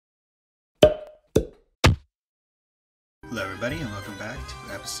Hello everybody and welcome back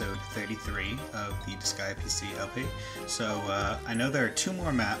to episode 33 of the Disgaea PC LP. So I know there are two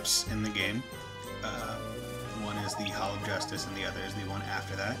more maps in the game. One is the Hall of Justice and the other is the one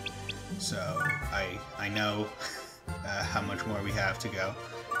after that. So I know how much more we have to go.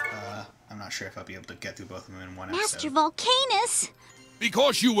 I'm not sure if I'll be able to get through both of them in one episode. Master Volcanus!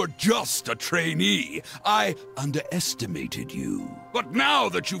 Because you were just a trainee, I underestimated you. But now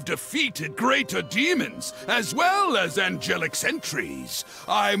that you've defeated greater demons, as well as angelic sentries,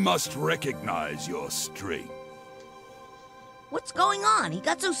 I must recognize your strength. What's going on? He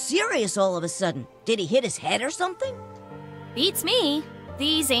got so serious all of a sudden. Did he hit his head or something? Beats me.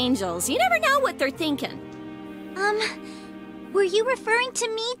 These angels, you never know what they're thinking. Were you referring to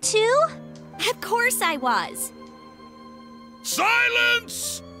me too? Of course I was.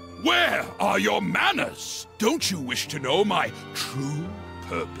 Silence! Where are your manners? Don't you wish to know my true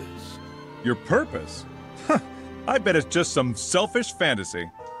purpose? Your purpose? I bet it's just some selfish fantasy.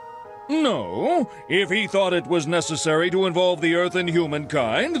 No, if he thought it was necessary to involve the Earth and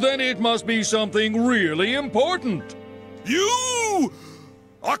humankind, then it must be something really important. You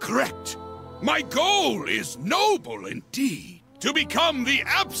are correct. My goal is noble indeed. To become the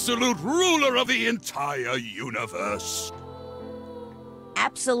absolute ruler of the entire universe.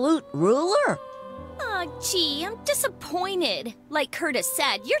 Absolute ruler? Oh, gee, I'm disappointed. Like Curtis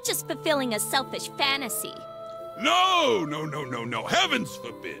said, you're just fulfilling a selfish fantasy. No, heavens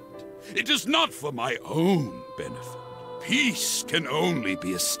forbid. It is not for my own benefit. Peace can only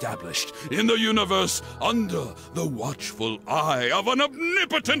be established in the universe under the watchful eye of an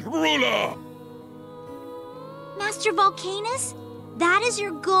omnipotent ruler. Master Volcanus, that is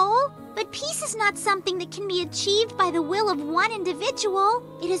your goal? But peace is not something that can be achieved by the will of one individual.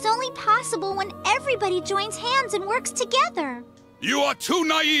 It is only possible when everybody joins hands and works together. You are too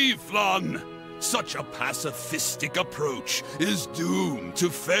naive, Flan. Such a pacifistic approach is doomed to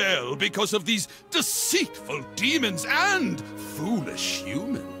fail because of these deceitful demons and foolish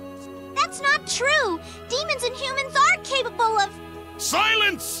humans. That's not true. Demons and humans are capable of...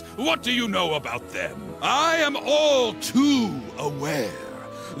 Silence! What do you know about them? I am all too aware.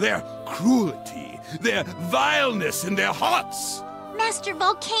 Their cruelty, their vileness in their hearts. Master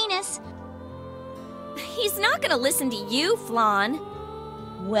Volcanus. He's not gonna listen to you, Flan.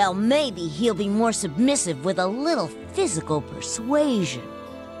 Well, maybe he'll be more submissive with a little physical persuasion.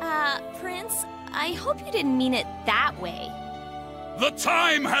 Prince, I hope you didn't mean it that way. The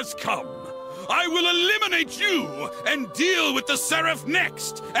time has come. I will eliminate you and deal with the Seraph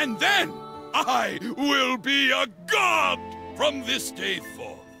next, and then I will be a god from this day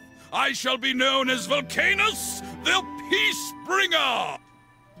forth. I shall be known as Volcanus, the Peacebringer!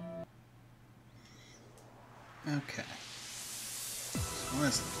 Okay. So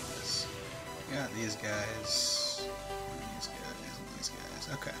let's look at this. We got these guys, and these guys, and these guys.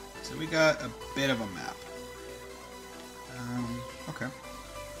 Okay. So we got a bit of a map. Okay.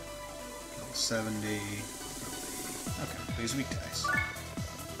 Level 70. Okay. These weak guys.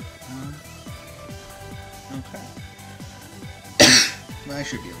 Okay. Well, I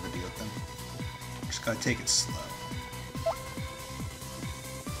should be able to deal with them. Just gotta take it slow.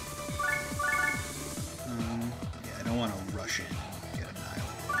 Yeah, I don't want to rush in and get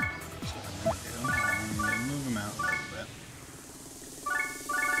annihilated. So what I'm gonna do, I'm gonna move them out a little bit.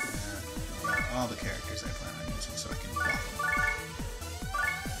 All the characters I plan on using so I can buff them.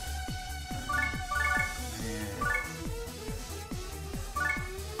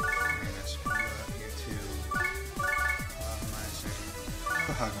 And let's go out here to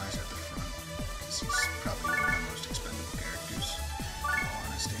Hogmiser at the front, because he's probably one of my most expendable characters, in all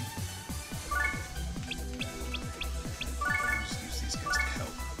honesty. Just use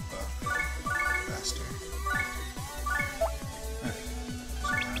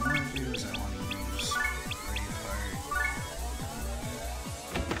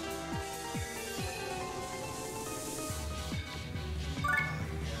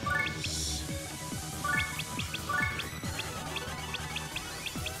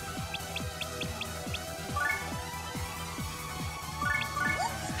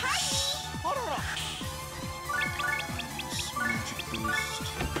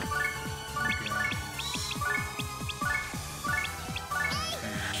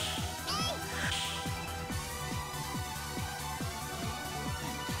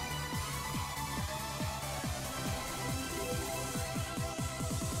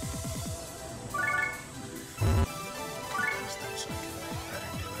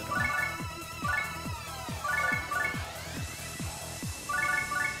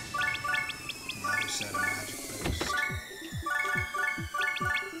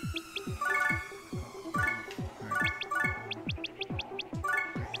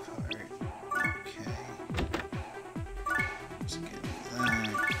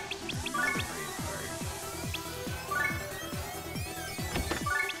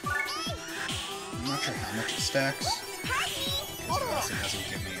not sure how much it stacks, because it also doesn't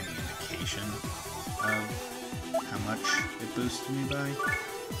give me any indication of how much it boosted me by.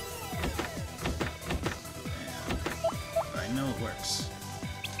 But I know it works.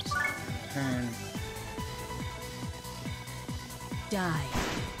 So, turn. Die.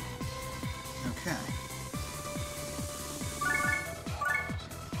 Okay.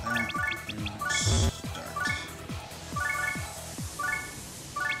 That can start.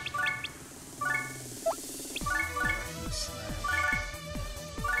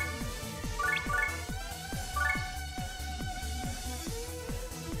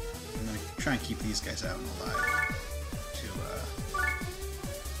 I'm gonna try and keep these guys out and alive to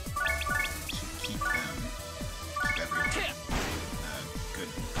keep everyone good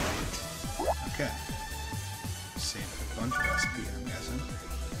and proper. Okay. Save a bunch of SP, I'm guessing.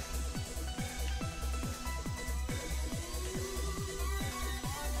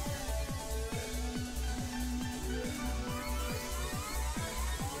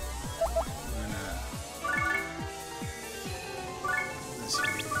 This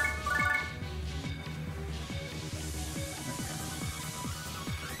here.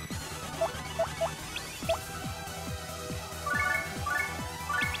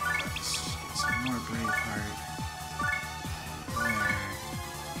 Some more Braveheart. There.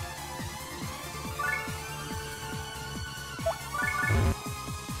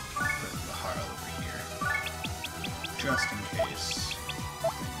 Put Bahar over here. Just in case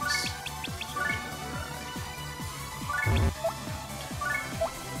things start to go awry.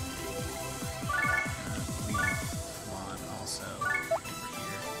 Leave Juan also over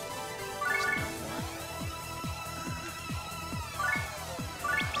here. So I don't want that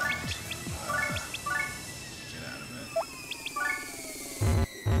to get out of it.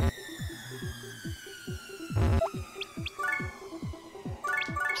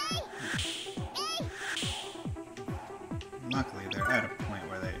 Luckily, they're at a point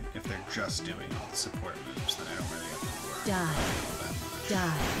where if they're just doing all the support moves, then I don't really have to worry Die. all that much.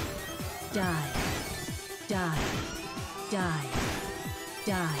 Die. Die. Die. Die.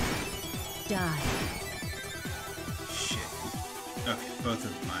 Die. Die. Shit. Okay, both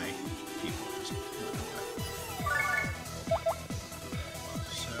of my people just went away.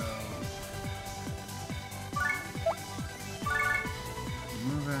 So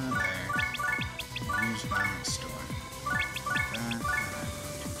move out of there. Use Violent Storm. That, and I'm going to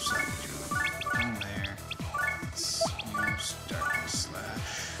Savage Drone. From there, let's use Darkness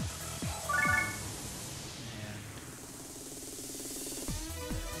Slash.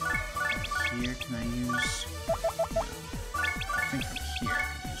 And here, can I use? No. I think from here I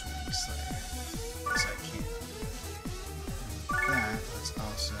can use Wing Slayer. Yes, I can. And that, let's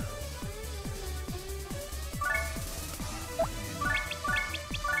also.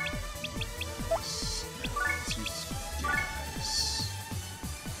 Let's use Data Ice.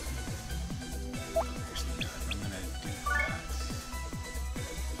 There's the nut. I'm gonna do that.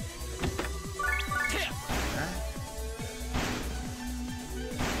 That. Okay.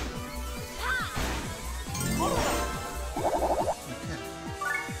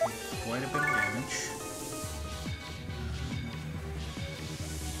 Quite a bit of damage.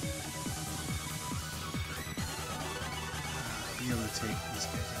 Be able to take these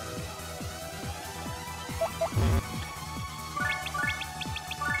guys out.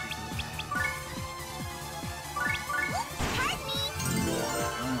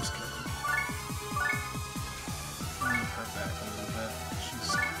 Almost killed him. Move her back a little bit. She's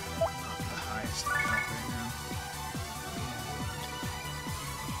not the highest health right now.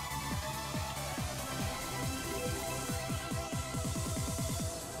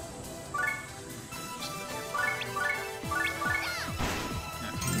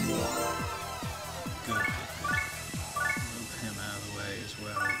 Good. Move him out of the way as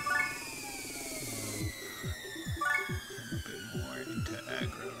well. Move him a bit more into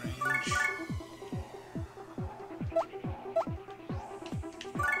aggro range.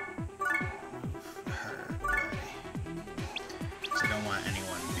 Move her away. So I don't want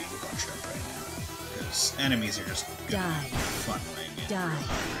anyone being bunched up right now. Because enemies are just gonna Die. be funneling in Die. real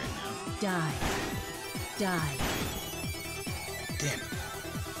hard right now. Die. Die. Damn it.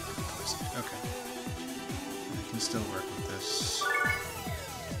 Poison. Okay. I can still work with this. I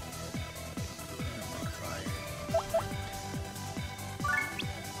don't like fire.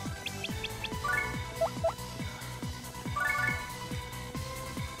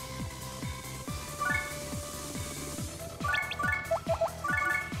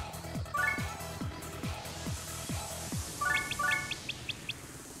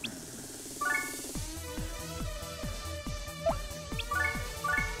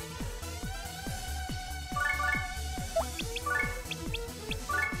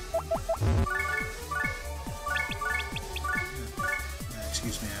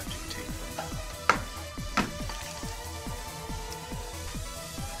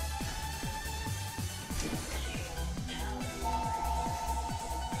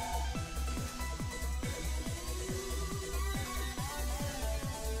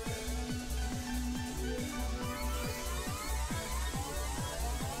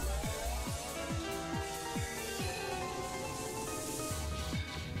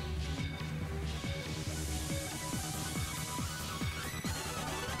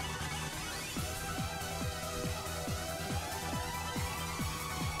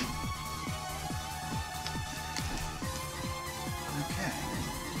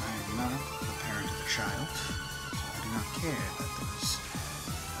 child, so I do not care that there is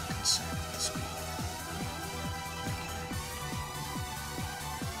a concern at the school.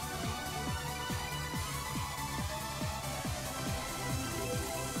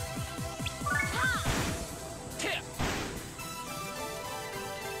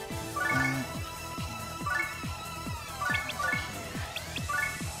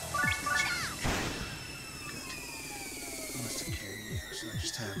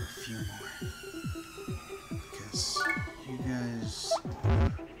 A few more, because you guys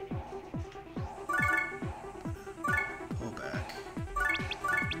pull back.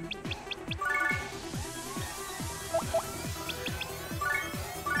 Damn it.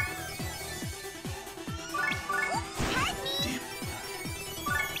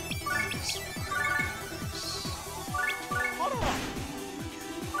 That is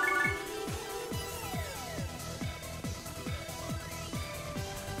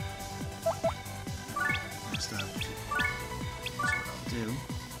Next up, here's what I'll do,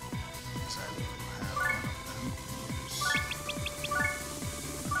 is I will have one of them use, that's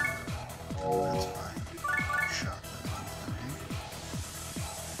fine, chocolate on there.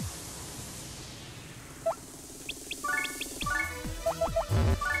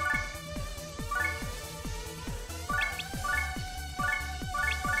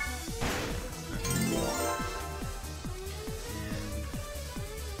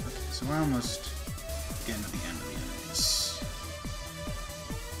 Okay, so we're almost getting to the end of the enemies.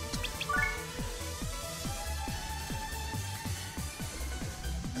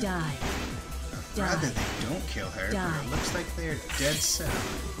 Die. Rather, they don't kill her, but it looks like they're dead set.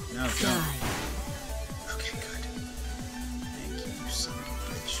 No, don't. Die. Okay, good. Thank you, son of a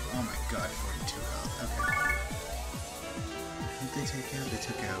bitch. Oh my god, 42 health. Okay. Who did they take out? They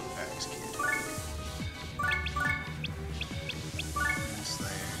took out Axe Kid.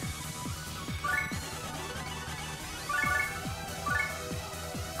 Slayer.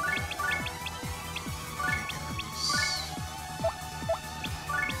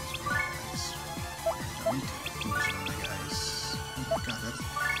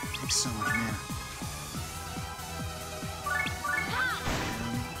 So much mana.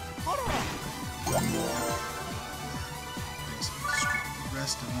 Basically destroy the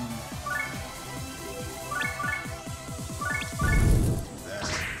rest of them. Do that.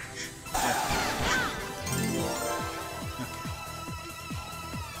 Definitely. Okay.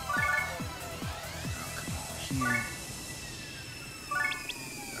 I'll come over here.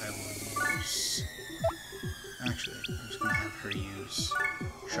 I will use... Actually, I'm just gonna have her use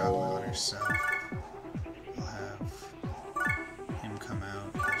chocolate on herself. I'll have him come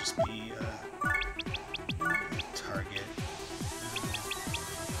out. He'll just be a target.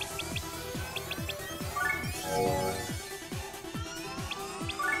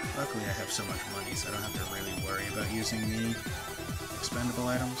 Luckily, I have so much money, so I don't have to really worry about using the expendable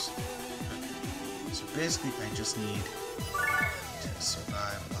items. Okay. So basically, I just need to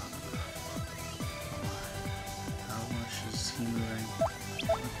survive long enough. How much is he moving?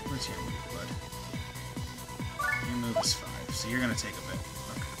 What's your move, bud? Your move is 5, so you're gonna take a bit.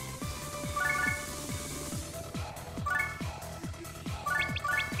 Okay.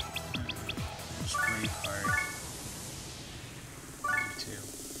 There's Braveheart. You too.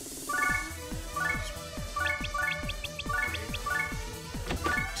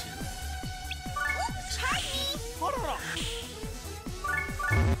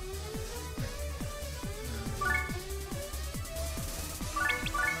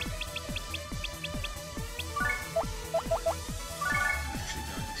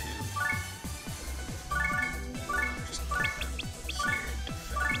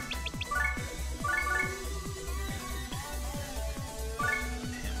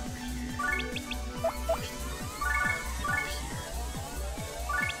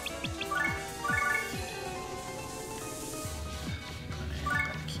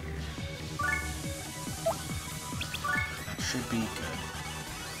 Should be good.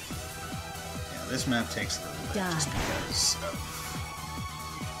 Yeah, this map takes a little bit just because of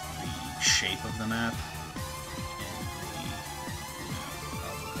the shape of the map and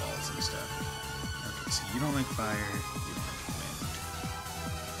all the walls and stuff. Okay, so you don't like fire, you don't like wind.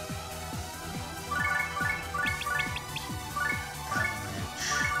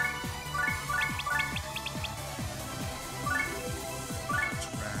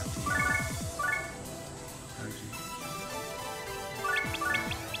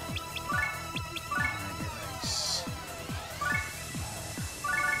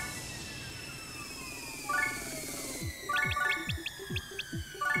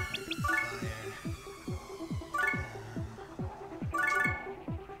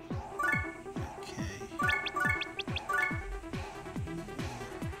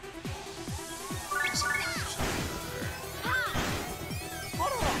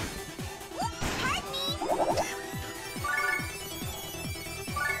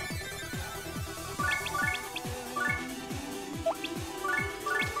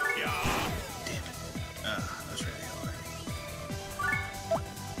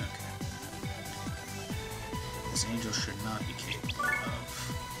 This angel should not be capable of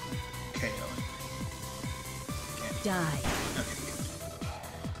KOing. Okay. Die. Okay, good.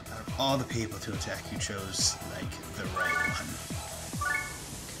 Out of all the people to attack, you chose, like, the right one.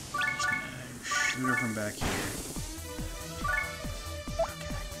 I'm just gonna shoot her from back here.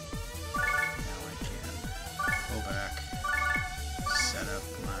 Okay. Now I can pull back, set up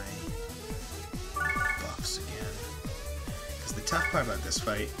my buffs again. Because the tough part about this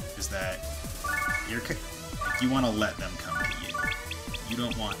fight is that you want to let them come to you. You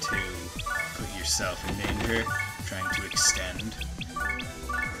don't want to put yourself in danger trying to extend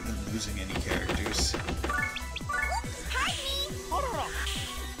rather than losing any characters.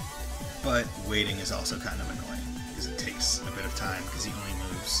 But waiting is also kind of annoying because it takes a bit of time because he only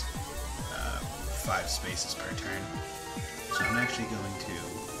moves 5 spaces per turn. So I'm actually going to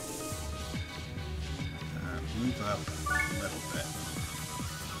move up a little bit.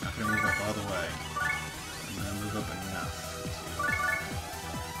 I'm not going to move up all the way. I'm going to move up enough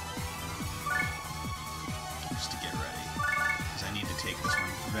just to get ready, because I need to take this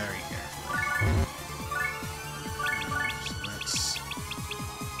one very carefully. So let's...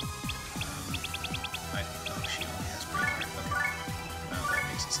 oh, she only has Braveheart. Okay. Well, that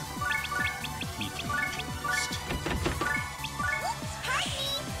makes it simple. He can actually boost.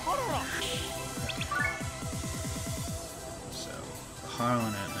 So,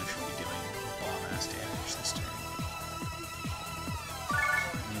 Harlan Antler should be doing bomb-ass damage this turn. What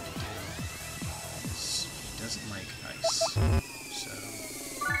I need to do is, he doesn't like ice, so I'm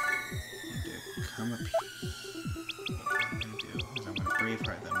going to come up here. What I'm going to do is I'm going to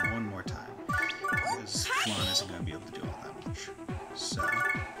Braveheart them one more time, because Flan isn't going to be able to do all that much. So,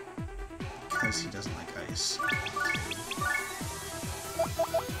 because he doesn't like ice, I need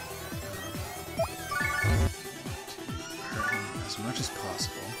to hurt him as much as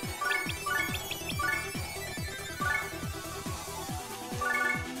possible.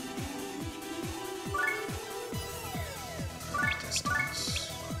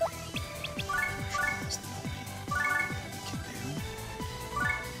 Distance. Unfortunately, that's the only thing we can do.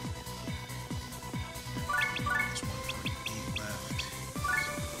 There's 148 left.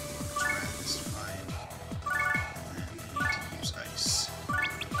 So Wrath is fine. And I need to use ice.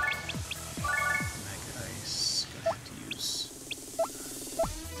 Mega ice. Gonna have to use.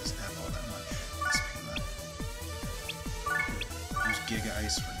 Doesn't have all that much SP left. Use Giga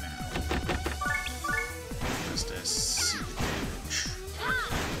Ice for now. Just to see the damage.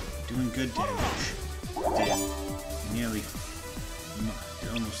 Doing good damage. Did nearly, did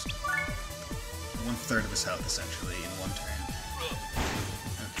almost 1/3 of his health essentially in one turn.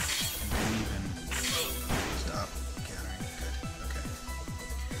 Okay. And then even stop countering. Good. Okay.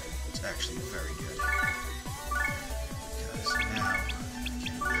 It's actually very good. Because now I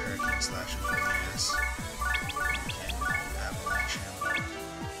can Hurricane Slash him from the ass. I can Avalanche him. I can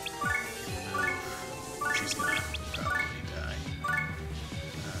move. She's gonna probably die.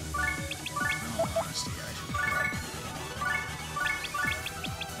 In all honesty, I should probably not be doing this.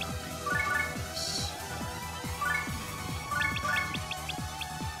 Mega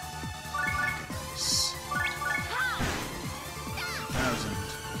Ice. 1,000.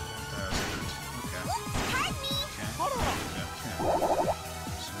 1,000. Okay. Okay.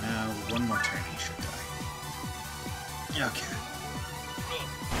 So now, one more turn, he should die. Okay.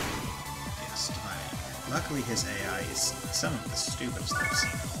 Yes, divine anger. Luckily, his AI is some of the stupidest I've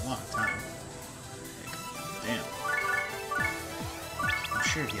seen in a long time. Like, damn. I'm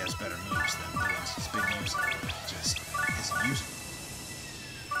sure he has better moves than the ones he's been using, but he just isn't using them.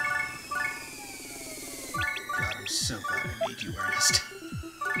 God, I'm so glad I made you Ernest.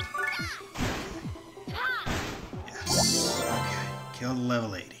 Yes. Okay. Killed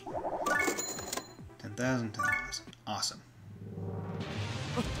level 80. 10,000, 10,000. Awesome.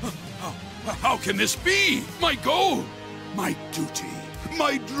 How can this be? My goal, my duty,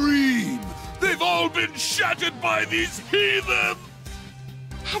 my dream. They've all been shattered by these heathen.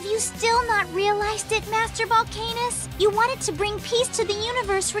 Have you still not realized it, Master Volcanus? You wanted to bring peace to the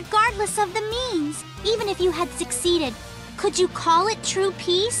universe regardless of the means. Even if you had succeeded, could you call it true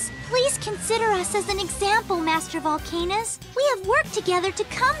peace? Please consider us as an example, Master Volcanus. We have worked together to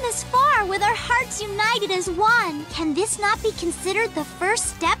come this far with our hearts united as one. Can this not be considered the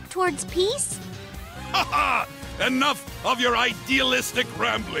first step towards peace? Ha ha! Enough of your idealistic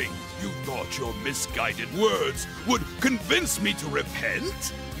rambling. You thought your misguided words would convince me to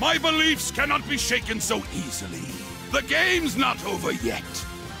repent? My beliefs cannot be shaken so easily. The game's not over yet.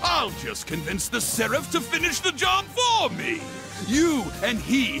 I'll just convince the Seraph to finish the job for me. You and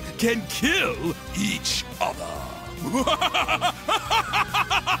he can kill each other.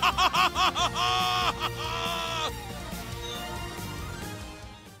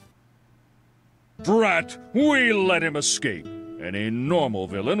 Drat! We let him escape. Any normal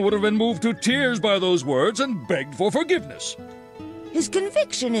villain would have been moved to tears by those words and begged for forgiveness. His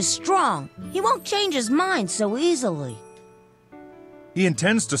conviction is strong. He won't change his mind so easily. He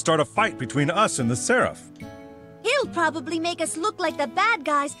intends to start a fight between us and the Seraph. He'll probably make us look like the bad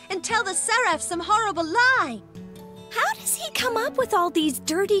guys and tell the Seraph some horrible lie. How does he come up with all these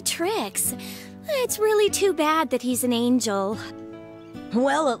dirty tricks? It's really too bad that he's an angel.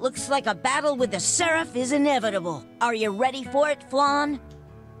 Well, it looks like a battle with the Seraph is inevitable. Are you ready for it, Flan?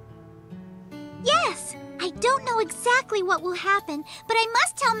 Yes! I don't know exactly what will happen, but I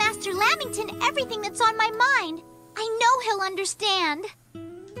must tell Master Lamington everything that's on my mind. I know he'll understand.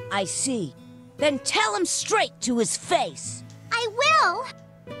 I see. Then tell him straight to his face. I will!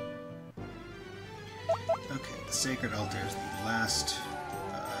 Okay, the Sacred Altar is the last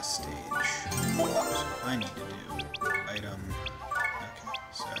stage. So I need to do item. Okay,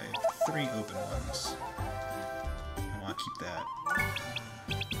 so I have 3 open ones. I want to keep that.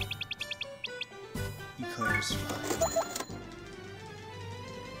 Eclair's fine.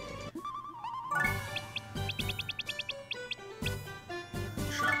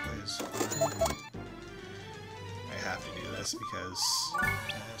 Shockwave's fine. I have to do this because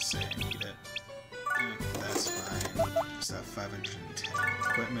I say I need it. Okay, that's fine. Just have 510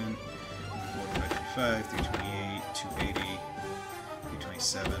 equipment. 455, 328, 280,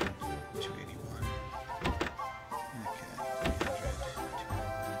 327, 281. Okay, 300,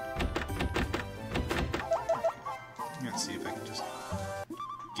 200. Let's see if I can just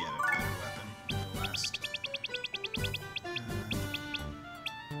get a better weapon than the last.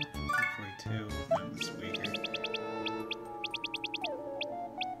 242, no, that's weaker.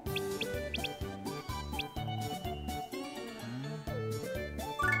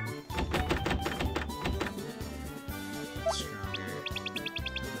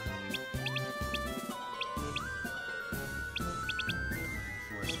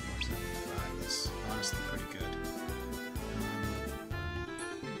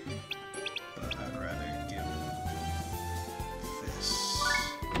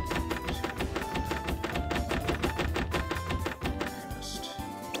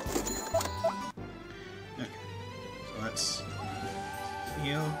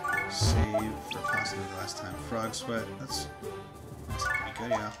 Save for possibly the last time. Frog Sweat, that's pretty good,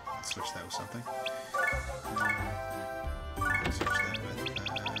 yeah. Let's switch that with something. Let's switch that with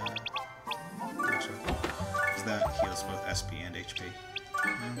Frog Sweat. Because that heals both SP and HP.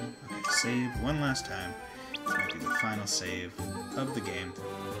 Okay, save one last time. This might be the final save of the game.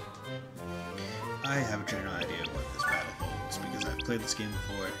 I have a general idea what this battle holds because I've played this game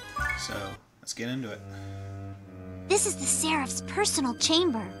before, so let's get into it. This is the Seraph's personal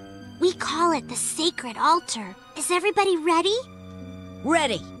chamber. We call it the Sacred Altar. Is everybody ready?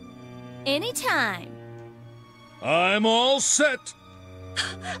 Ready. Anytime. I'm all set.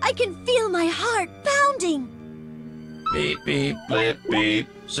 I can feel my heart pounding. Beep, beep, blip, beep.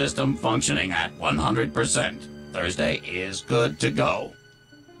 System functioning at 100%. Thursday is good to go.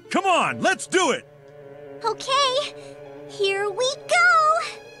 Come on, let's do it! Okay, here we go!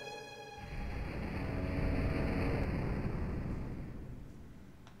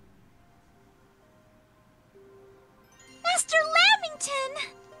 Master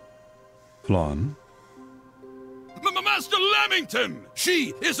Lamington! Flan? Master Lamington!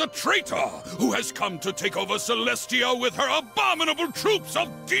 She is a traitor who has come to take over Celestia with her abominable troops of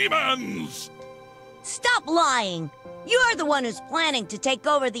demons! Stop lying! You're the one who's planning to take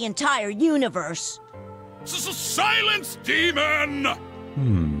over the entire universe. Silence, demon!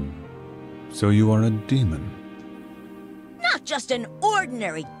 So you are a demon. Not just an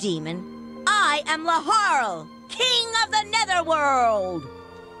ordinary demon. I am Laharl, king of the Netherworld!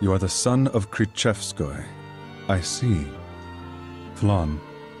 You are the son of Krichevskoy. I see. Flan,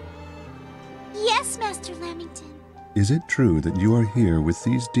 Yes, Master Lamington. is it true that you are here with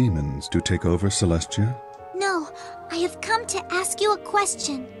these demons to take over Celestia? No, I have come to ask you a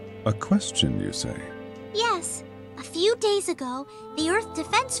question. A question, you say? Yes, a few days ago, the Earth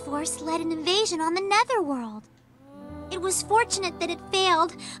Defense Force led an invasion on the Netherworld. It was fortunate that it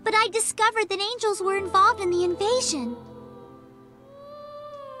failed, but I discovered that angels were involved in the invasion.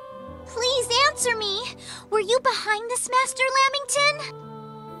 Please answer me. Were you behind this, Master Lamington?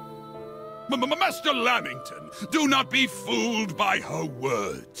 Master Lamington, do not be fooled by her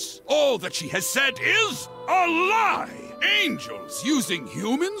words. All that she has said is a lie! Angels using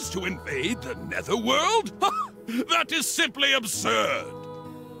humans to invade the Netherworld? That is simply absurd!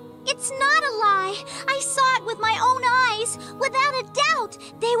 It's not a lie. I saw it with my own eyes. Without a doubt,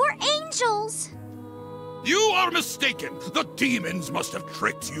 they were angels. You are mistaken. The demons must have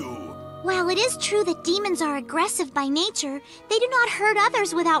tricked you. While it is true that demons are aggressive by nature, they do not hurt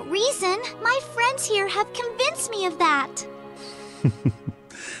others without reason. My friends here have convinced me of that.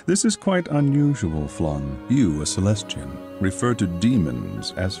 This is quite unusual, Flon. You, a Celestian, refer to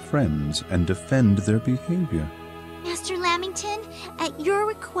demons as friends and defend their behavior. Master Lamington, at your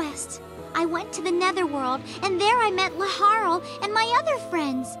request, I went to the Netherworld, and there I met Laharl and my other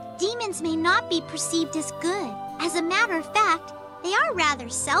friends. Demons may not be perceived as good. As a matter of fact, they are rather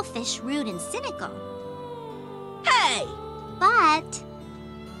selfish, rude, and cynical. Hey!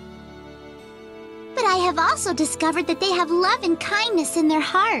 But I have also discovered that they have love and kindness in their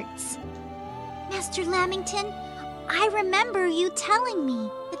hearts. Master Lamington, I remember you telling me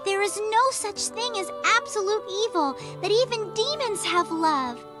that there is no such thing as absolute evil, that even demons have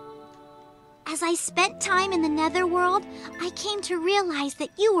love. As I spent time in the Netherworld, I came to realize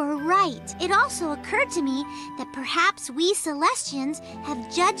that you were right. It also occurred to me that perhaps we Celestians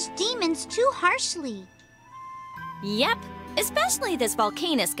have judged demons too harshly. Yep, especially this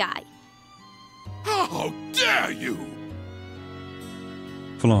Volcanus guy. How dare you!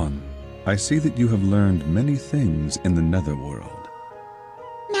 Flon, I see that you have learned many things in the Netherworld.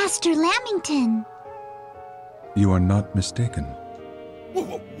 Master Lamington! You are not mistaken.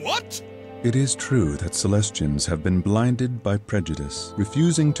 What? It is true that Celestians have been blinded by prejudice.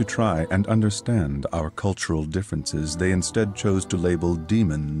 Refusing to try and understand our cultural differences, they instead chose to label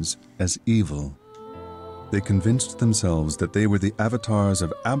demons as evil. They convinced themselves that they were the avatars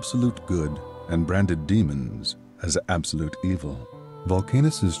of absolute good and branded demons as absolute evil.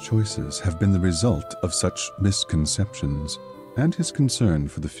 Volcanus's choices have been the result of such misconceptions and his concern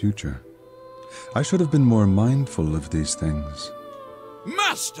for the future. I should have been more mindful of these things.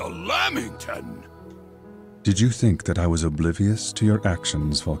 Master Lamington! Did you think that I was oblivious to your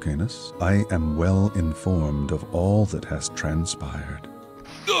actions, Volcanus? I am well informed of all that has transpired.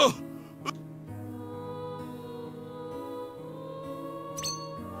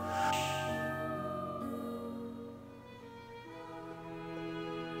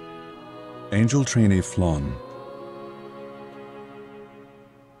 Angel Trainee Flon.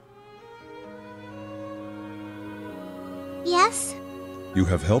 Yes? You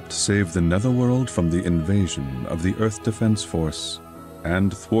have helped save the Netherworld from the invasion of the Earth Defense Force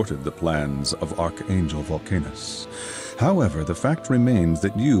and thwarted the plans of Archangel Volcanus. However, the fact remains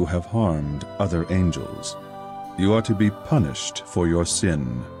that you have harmed other angels. You are to be punished for your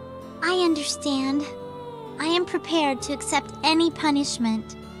sin. I understand. I am prepared to accept any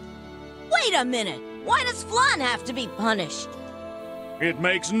punishment. Wait a minute! Why does Flon have to be punished? It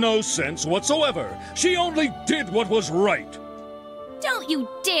makes no sense whatsoever. She only did what was right. Don't you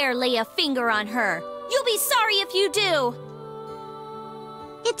dare lay a finger on her. You'll be sorry if you do.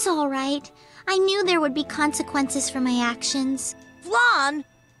 It's all right. I knew there would be consequences for my actions. Flon!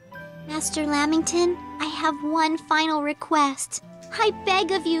 Master Lamington, I have one final request. I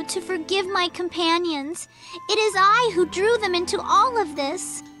beg of you to forgive my companions. It is I who drew them into all of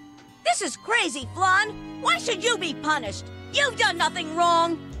this. This is crazy, Flon! Why should you be punished? You've done nothing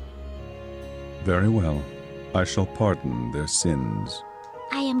wrong! Very well. I shall pardon their sins.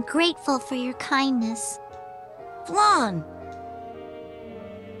 I am grateful for your kindness. Flon!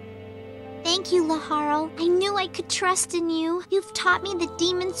 Thank you, Laharl. I knew I could trust in you. You've taught me that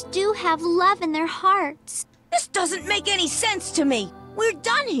demons do have love in their hearts. This doesn't make any sense to me. We're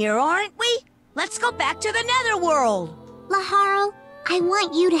done here, aren't we? Let's go back to the Netherworld. Laharl, I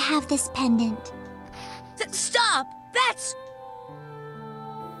want you to have this pendant. Stop! That's...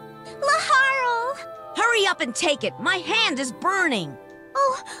 Laharl! Hurry up and take it. My hand is burning.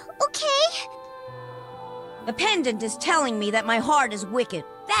 Oh, okay. The pendant is telling me that my heart is wicked.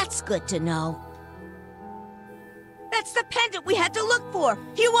 That's good to know. That's the pendant we had to look for.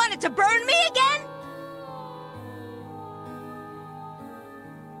 You wanted to burn me again?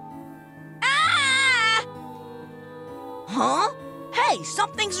 Ah! Huh? Hey,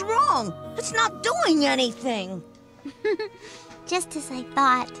 something's wrong. It's not doing anything. Just as I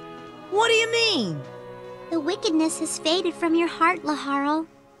thought. What do you mean? The wickedness has faded from your heart, Laharl.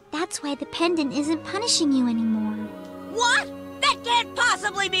 That's why the pendant isn't punishing you anymore. What? That can't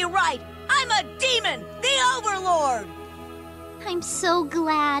possibly be right! I'm a demon! The Overlord! I'm so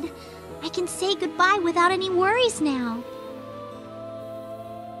glad. I can say goodbye without any worries now.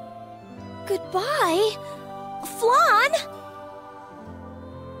 Goodbye? Flon?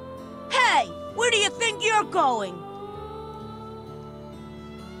 Hey! Where do you think you're going?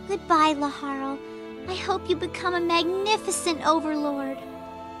 Goodbye, Laharl. I hope you become a magnificent Overlord.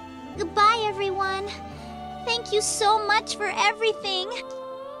 Goodbye, everyone. Thank you so much for everything.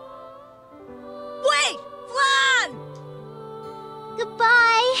 Wait! Flon!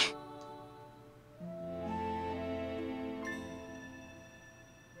 Goodbye.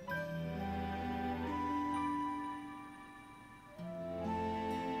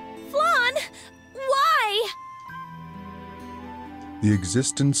 The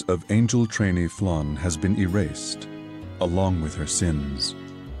existence of Angel Trainee Flan has been erased, along with her sins.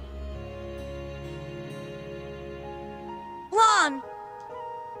 Flan!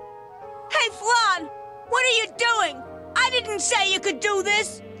 Hey, Flan! What are you doing? I didn't say you could do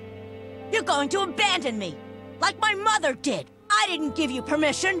this! You're going to abandon me, like my mother did. I didn't give you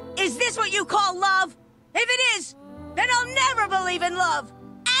permission. Is this what you call love? If it is, then I'll never believe in love.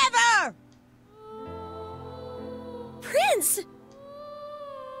 Ever! Prince!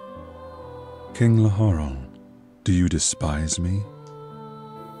 King Laharl, do you despise me?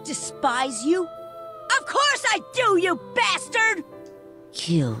 Despise you? Of course I do, you bastard!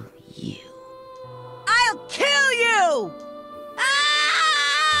 Kill you. I'll kill you! Ah!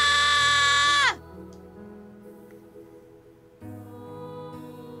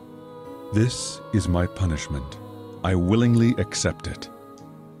 This is my punishment. I willingly accept it.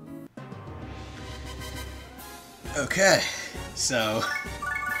 Okay, so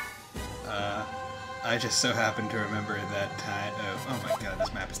I just so happened to remember that time. Oh my god,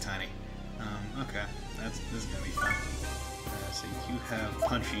 this map is tiny. Okay, this is gonna be fun. So you have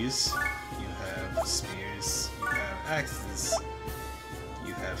punchies, you have spears, you have axes,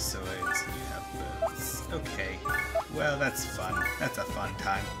 you have swords, and you have bows. Okay, well that's fun. That's a fun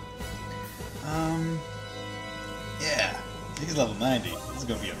time. Yeah, he's level 90. This is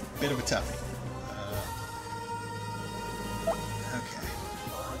gonna be a bit of a toughie. Okay.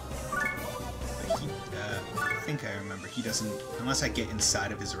 But I think I remember he doesn't, unless I get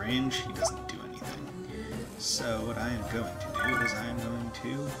inside of his range, he doesn't do anything. So what I am going to do is I am going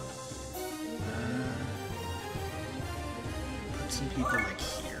to put some people like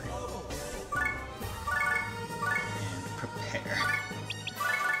here and prepare.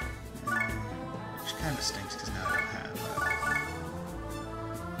 Which kind of stinks because now I don't have.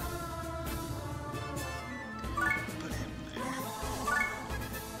 Put him there.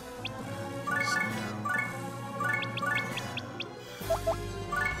 So now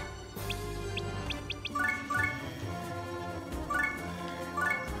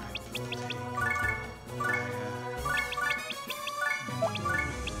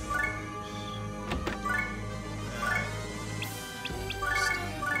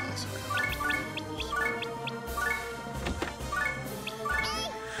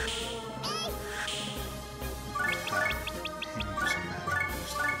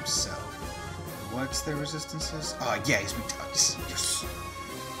what's their resistances? Oh yeah, he's weak to ice. Yes.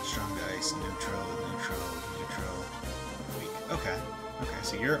 Strong to ice, neutral, weak. Okay. Okay,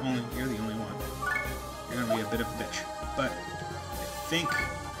 so you're the only one. You're gonna be a bit of a bitch. But I think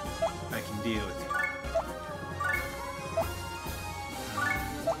I can deal with you.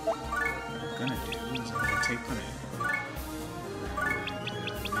 What I'm gonna do is I'm gonna take one in.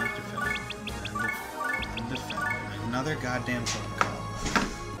 And defend. Another goddamn phone call.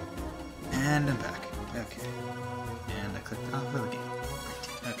 And I'm back. Okay. And I clicked it off of the game.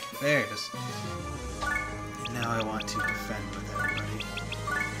 Great. Okay, there it is. Now I want to defend with everybody.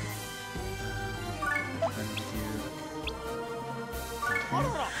 Defend with you.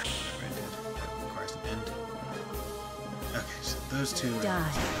 Whatever I did. That requires an end. Okay, so those two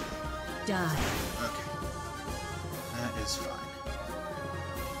are... Die. Okay. That is fine.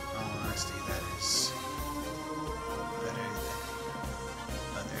 All honesty, that is... better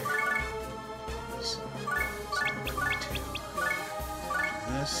than other... So I'm going to do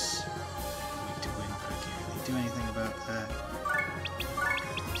this. Weak to wind, but I can't really do anything about that.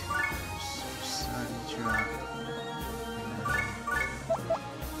 Side drop.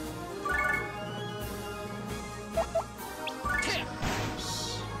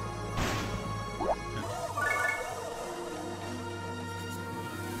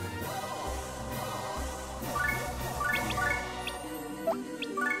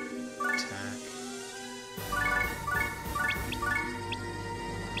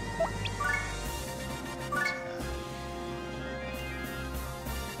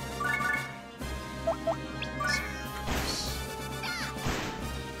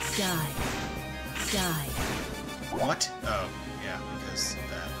 Die. What? Oh, yeah, because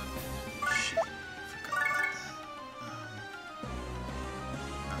that. Shit. I forgot about that.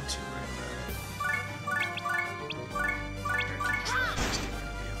 Not too worried about it. Hurricane Slash is the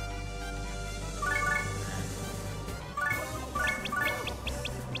review.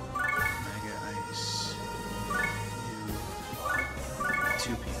 Mega Ice. You. 2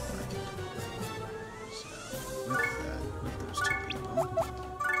 people I can do. So, with that, with those 2 people,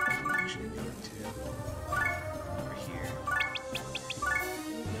 I'm actually going to. Over here.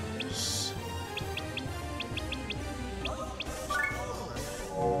 There's...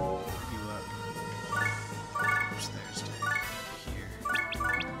 You up. There's Thursday. Here.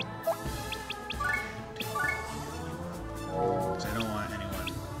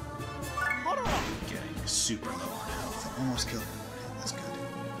 super low on health. Almost killed him. That's good.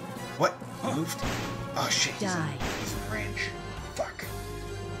 What? He moved? Oh shit, he's in range. Fuck.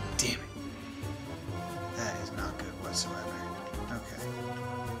 Damn it. That is not good whatsoever. Okay.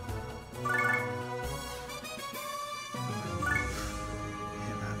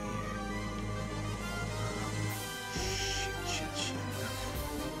 Him out here. Shit.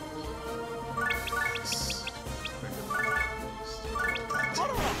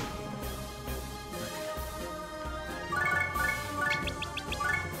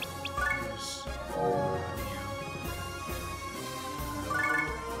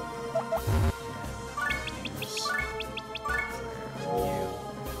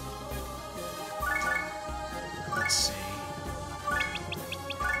 Let's see.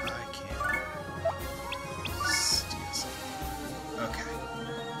 I can steal something. Okay.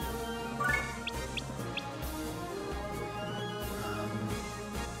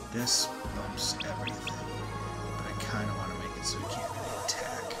 This bumps everything, but I kind of want to make it so he can't really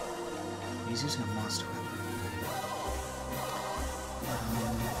attack. He's using a monster weapon.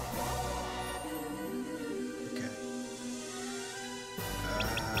 Okay.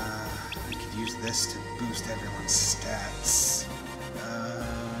 I could use this to boost everyone's stats.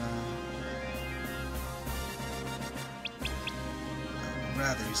 I'd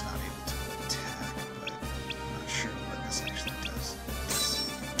rather he's not able to attack, but I'm not sure what this actually does.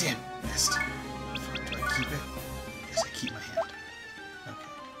 Damn, missed. Do I keep it? Yes, I keep my hand.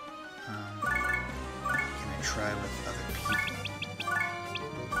 Okay. Can I try with other people?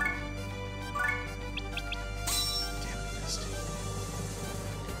 Damn, I missed.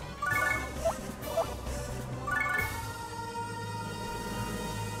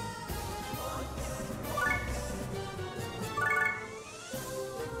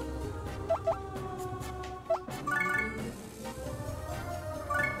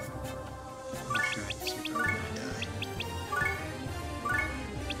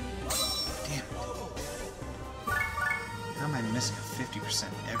 How am I missing a 50%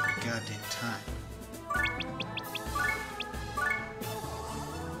 every goddamn time?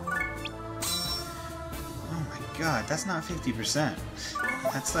 Oh my god, that's not 50%.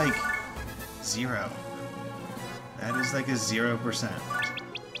 That's like 0. That is like a 0%.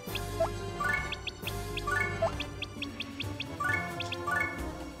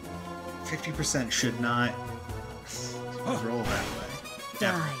 %50 should not roll that way.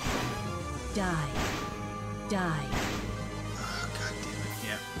 Die. Oh, god damn it,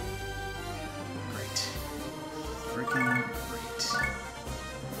 yeah. Great. Freaking great.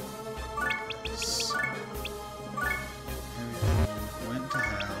 So, everything went to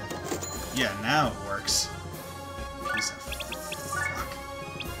hell. Yeah, now it works. Piece of fuck.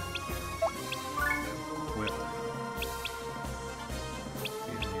 Whip.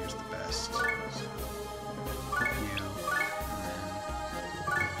 Here's the best. So, put you, and then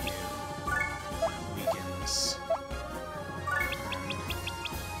put you. Weakens.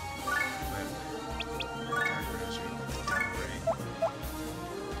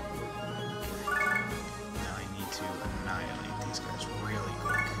 Now I need to annihilate these guys really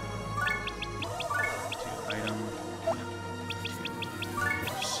quick. To item. To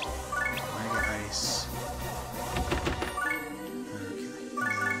use Mega Ice. Okay, and then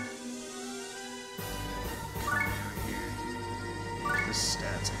come over here. The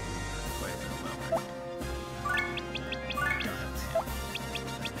stats are quite a bit lower. Don't have the hit.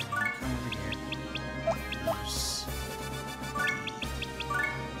 Come over here. Use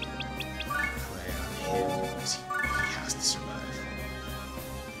play on him because he has to survive.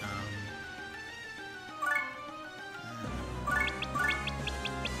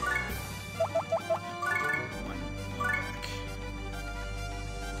 One back.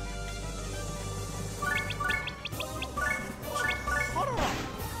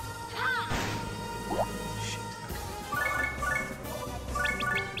 Shit,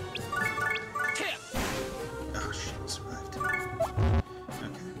 okay. Oh shit, survived.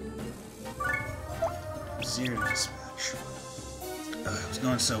 Okay. 0 to dispatch. Oh, it was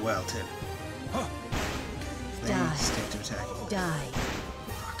going so well, too. Okay. They stick to attacking.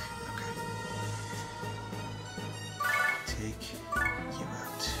 Fuck. Okay. Take you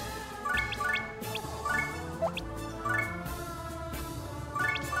out.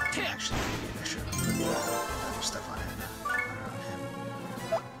 Actually, maybe I should have put other stuff on it. Not on him.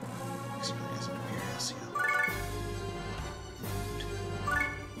 Because he really has an Imperial Seal.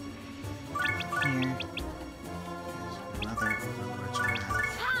 And here is another Overlord's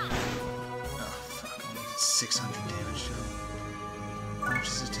Wrath. Oh, fuck. Only did 600 damage to him. How much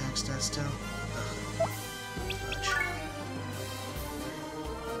is his attack stat still? Ugh. Fudge.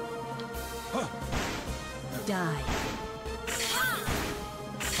 die.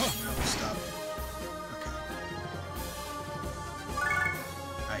 No, stop. Okay.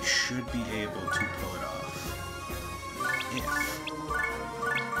 I should be able to pull it off. If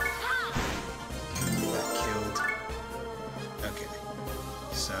that killed. Okay.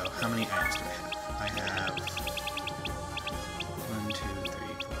 So how many items do I have? I have 1, 2, 3,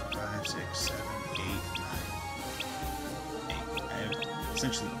 4, 5, 6, 7, 8, 9. 8. I have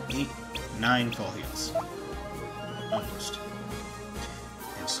essentially 9 full heals. Almost.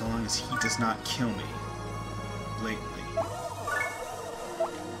 And so long as he does not kill me blatantly.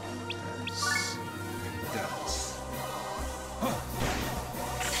 As he does.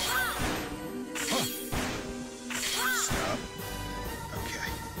 Stop. Okay. Okay.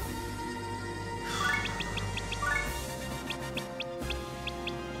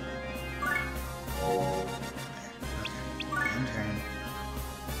 End turn.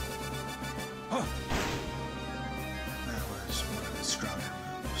 That was one of his stronger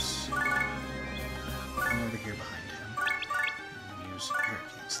moves. Come over here behind him. And use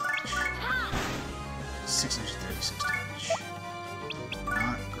Hurricane Slash. 636 damage.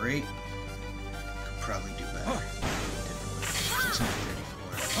 Not great. Could probably do better.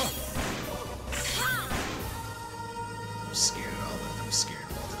 634. I'm scared of all of them. I'm scared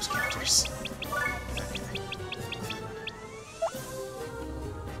of all those counters. Okay.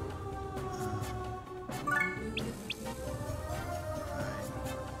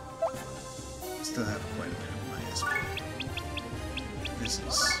 Still have quite a bit of my SP. This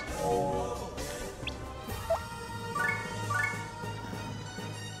is...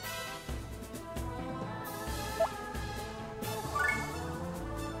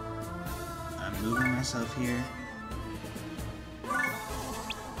 I'm moving myself here.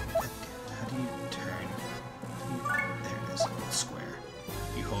 How do you turn? There it is. Hold square.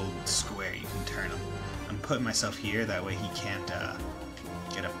 If you hold square, you can turn him. I'm putting myself here, that way he can't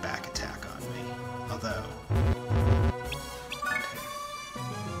get a back attack on me. Although,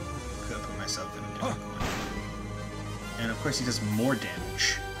 could have put myself in a different one. And of course he does more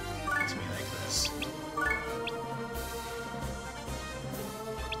damage to me like this.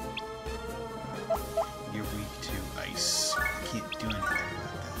 You're weak to ice. I can't do anything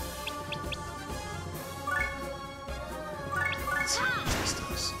about that. Let's see what this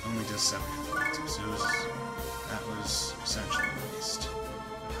does. Only does 742, so that was essentially a waste.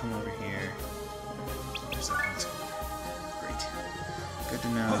 Come over here. There's that in this corner. Great. Good to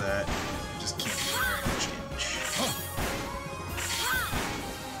know that I just can't do very much damage.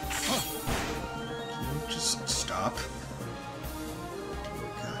 Can you just stop?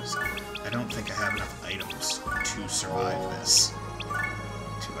 God, I don't think I have enough items to survive this.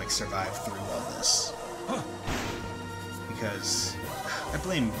 To, like, survive through all this. Because I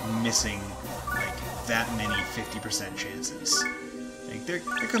blame missing, like, that many 50% chances. Like, there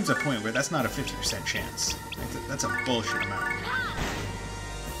comes a point where that's not a 50% chance. Like, that's a bullshit amount.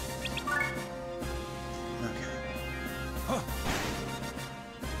 Okay.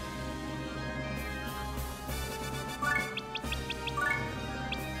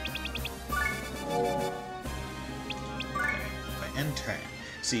 If I end turn,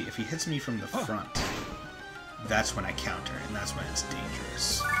 see, if he hits me from the front, that's when I counter, and that's when it's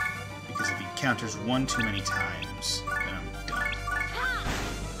dangerous. Because if he counters one too many times, then I'm done.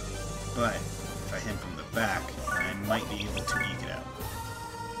 But if I hit him from the back, I might be able to eke it out.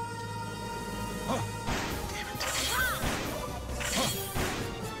 Damn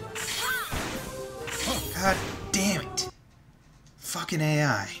it. God damn it. Fucking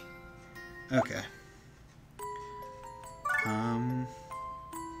AI. Okay.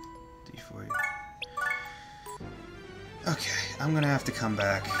 D4. Okay, I'm gonna have to come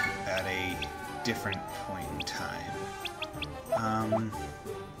back at a different point in time.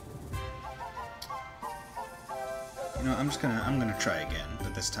 You know, I'm gonna try again,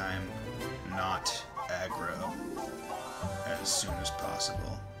 but this time not aggro as soon as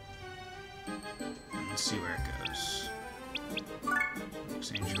possible. And let's see where it goes.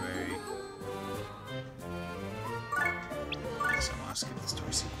 Sanctuary. I guess I want to skip the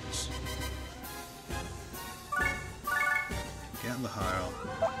story sequence. Get Laharl.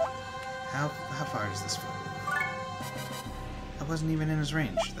 How far is this from? I wasn't even in his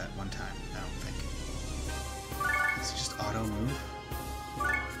range that one time, I don't think. Does he just auto move?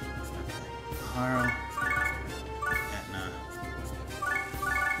 Okay. Laharl. Etna.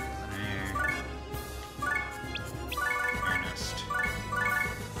 Lenair. Ernest.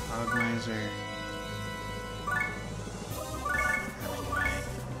 Hogmiser. Hemingway.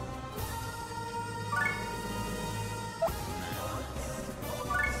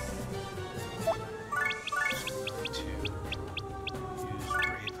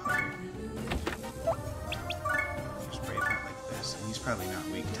 probably not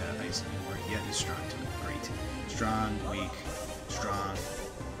weak to ice anymore. Yet he's strong to it. Great. Strong, weak, strong,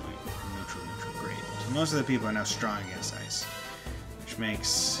 weak, neutral, neutral. Great. So most of the people are now strong against ice, which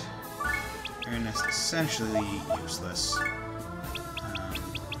makes Ernest essentially useless.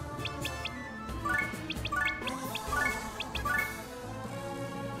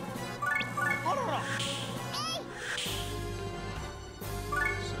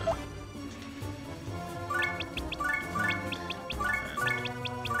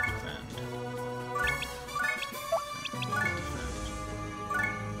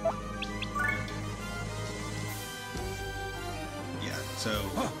 So,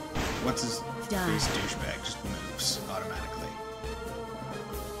 what's his face douchebag just moves automatically.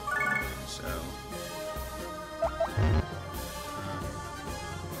 So,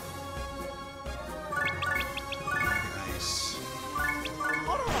 ice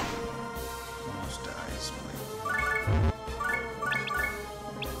almost dies.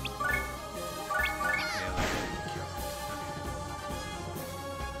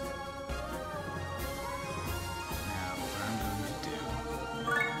 I'm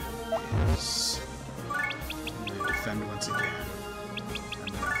going to defend once again. I'm going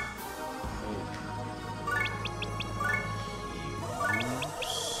to hope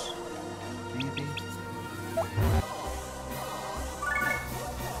he moves. Maybe?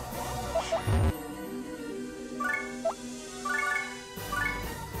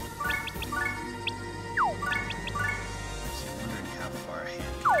 I'm wondering how far a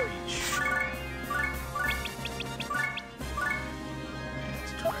hand can reach.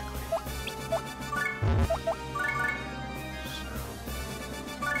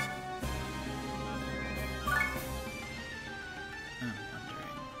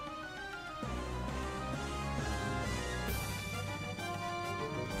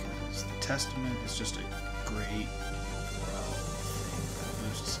 Testament is just a great overall thing that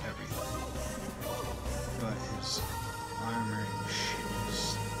boosts everything. But his armor and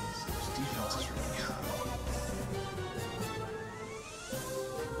shoes, his defense is really high.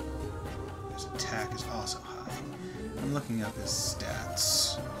 His attack is also high. I'm looking up his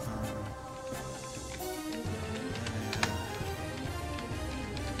stats.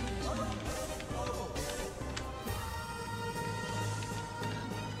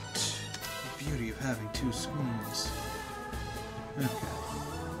 Beauty of having two screens. Okay.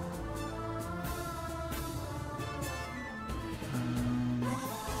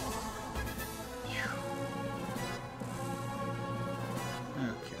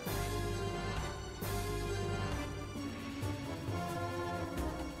 Okay.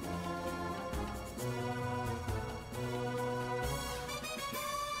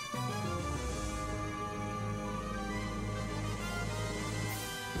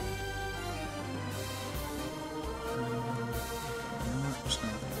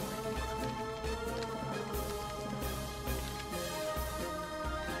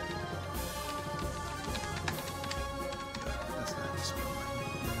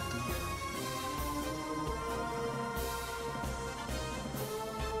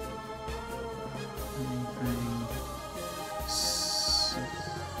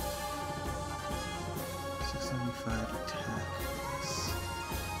 Attack.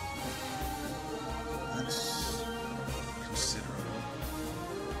 That's considerable,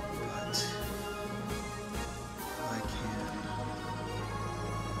 but I can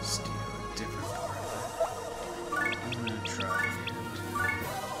steal a different part of it. I'm gonna try and...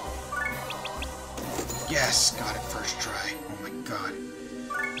 Yes! Got it first try. Oh my god.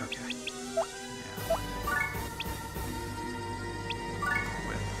 Okay.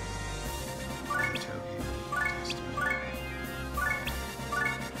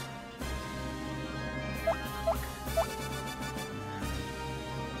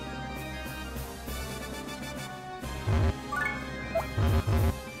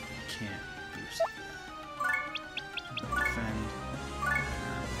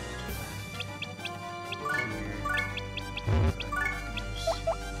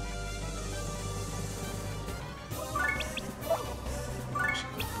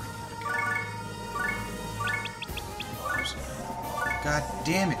 God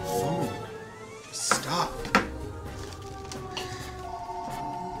damn it, phone. Stop.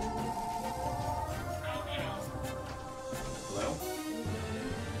 Hello?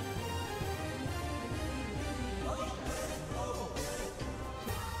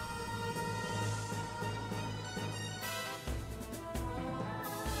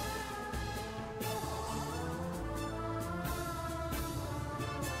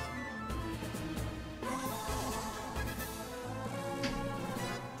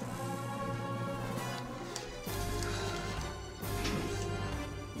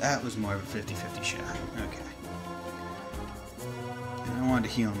 That was more of a 50-50 shot. Okay. And I wanted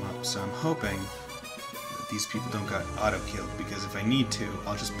to heal him up, so I'm hoping that these people don't get auto-killed, because if I need to,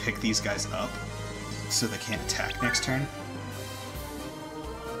 I'll just pick these guys up so they can't attack next turn.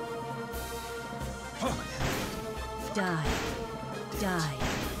 Die. Die.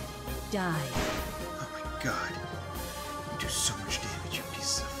 Die. Oh my god. You do so much damage, you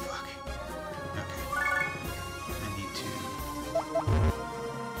pieces of fuck. Okay. I need to... Okay.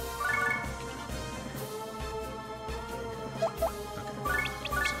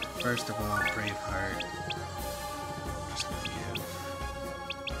 So, first of all, Braveheart. Just gonna give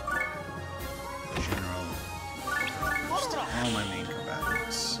General boost to all my main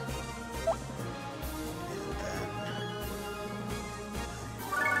combatants.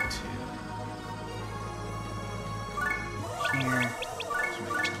 Here, just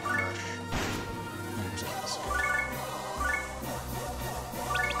make it rush. Almost kills.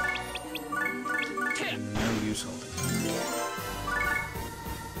 No use holding.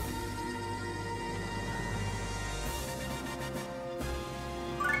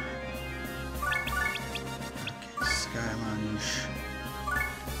 Okay, Sky Lunge.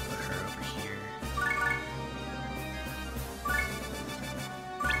 Put her over here.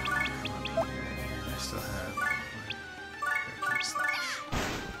 Come up here, and I still have.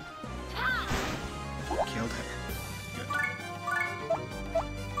 Killed her. Good. What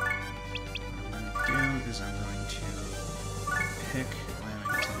I'm going to do is I'm going to pick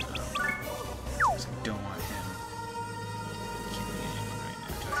Lamington up, because I don't want him killing anyone right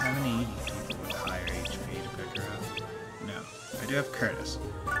now. Do I have any people with higher HP to pick her up? No. I do have Curtis.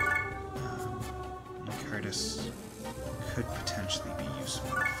 Curtis could potentially be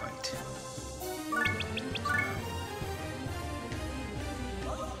useful in a fight.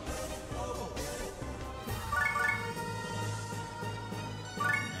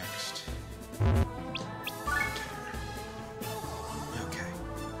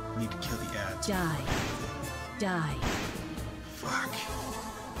 Die. Die. Fuck.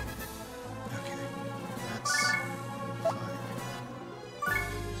 Okay. That's fine.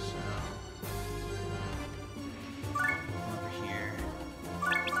 So... over here.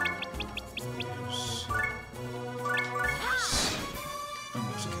 Use... Yes.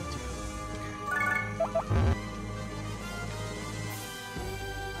 Almost killed you. Okay.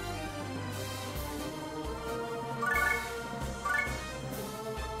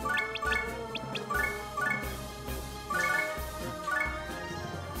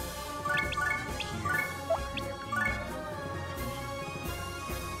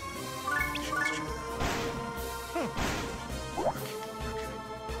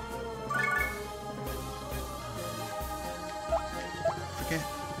 Forget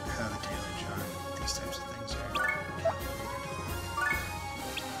how the damage on these types of things are calculated.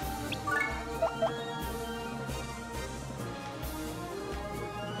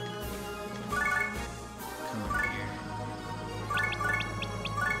 Come over here.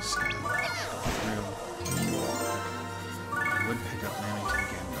 Sky through. I would pick up Lamington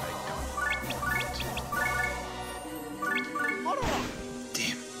again, but I don't want to.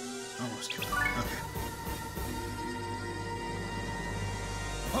 Damn. Almost killed him. Okay.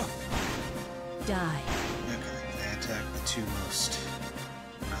 Die. Okay, they attack the two most.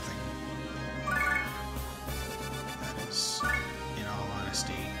 Nothing. That is, in all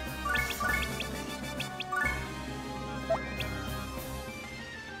honesty, fine with me.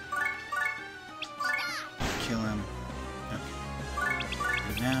 Kill him. Okay.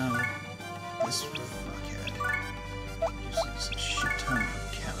 And now, this fuckhead uses a shit ton of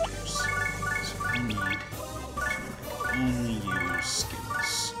counters. So I need to only use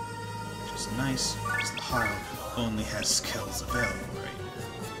skills. Which is nice, because the Harl only has skills available right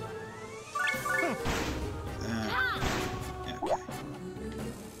now. Okay.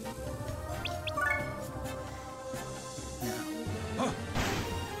 Now.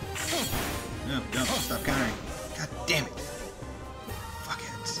 No, don't stop countering. God damn it.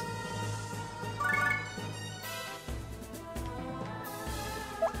 Fuckheads.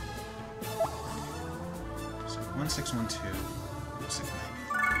 So 1612 looks like maybe.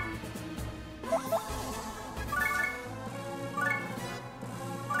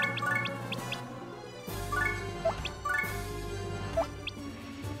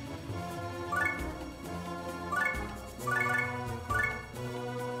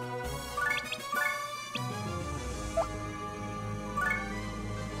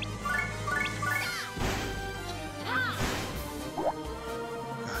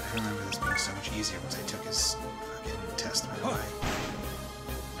 So much easier once I took his fucking testament away.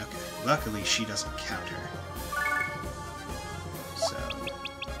 Okay, luckily she doesn't counter. So,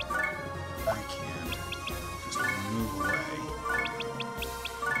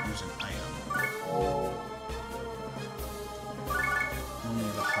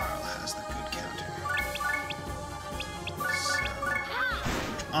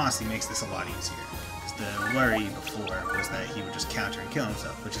 honestly makes this a lot easier. Because the worry before was that he would just counter and kill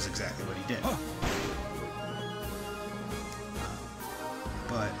himself, which is exactly what he did.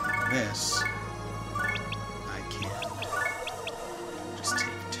 But this, I can just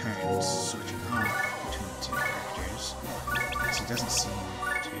take turns switching off between the two characters. Because he doesn't seem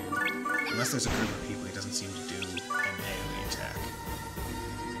to, unless there's a group of people, he doesn't seem to do an AoE attack.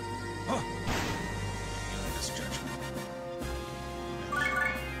 This judgment.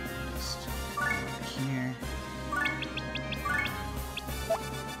 Just over here.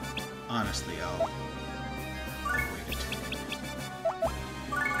 Honestly, I'll wait a turn.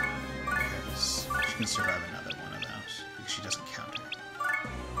 Because she can survive another one of those. Because she doesn't counter.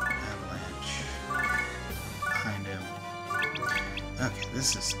 Avalanche. Behind him. Okay,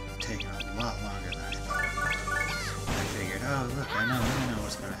 this is taking a lot longer than I thought it would. I figured, oh look, I know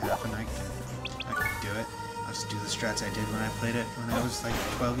what's gonna happen. I can do it. I'll just do the strats I did when I played it when I was like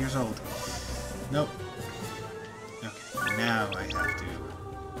 12 years old. Nope. Okay, now I have to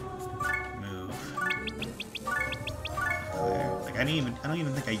move. Like I don't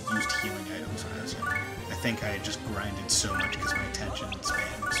even think I used healing items when I was younger. I think I had just grinded so much because my attention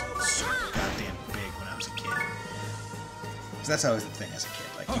span was so goddamn big when I was a kid. Because that's always the thing as a kid.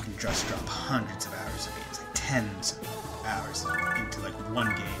 Like you can just drop hundreds of hours of games, like tens of hours into like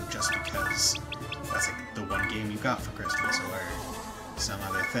one game just because that's like the one game you got for Christmas or some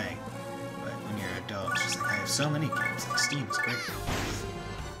other thing. But when you're an adult, it's just like I have so many games. Like Steam is great.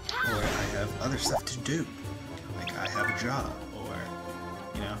 Or I have other stuff to do. Like I have a job, or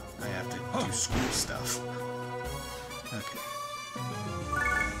you know, I have to do school stuff. Okay.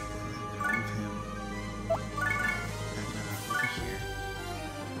 Move him. And over here.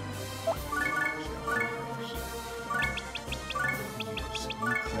 Over here. Use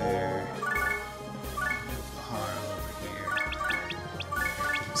nuclear. Bahar over here.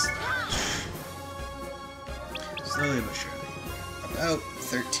 Slash. Slowly but surely. About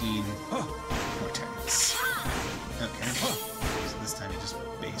 13 more turns. Okay. So this time he just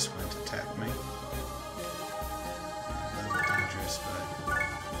base went to attack me. A little dangerous, but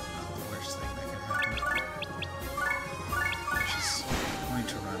not the worst thing that can happen. She's going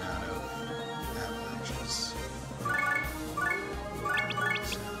to run out of avalanches. So I can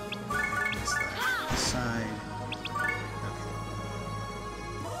slash to the side. Okay.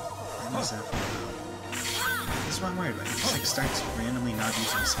 And this avalanche. This is what I'm worried about. He just like starts randomly not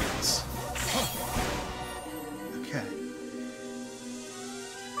using skills. Okay.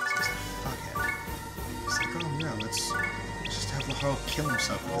 He's just a fuckhead. He's like, oh yeah, let's just have Lahal kill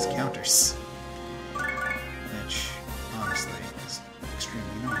himself with his counters. Which, honestly, is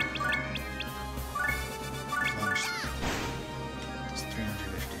extremely annoying. Plunge through. Does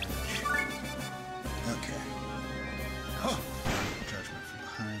 300-ish damage. Okay. Judgment from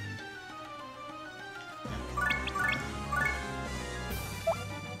behind.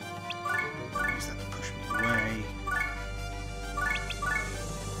 Use that to push me away.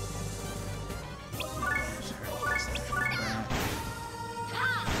 There's her slash from that.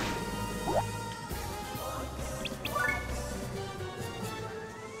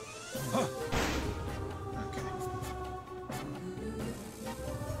 Okay.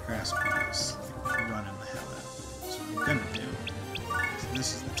 Grasp is running the hell out. So what I'm gonna do is this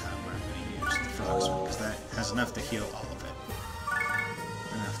is the time where I'm gonna use the frog swing because that has enough to heal all of it.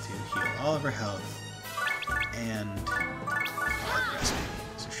 Enough to heal all of her health and rescue.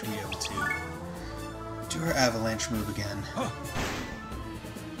 So she'll be able to do her avalanche move again,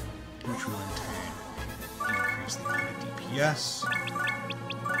 which will in turn increase the amount of DPS.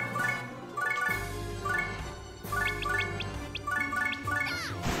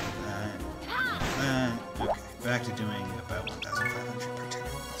 Okay, back to doing about 1,500 per turn.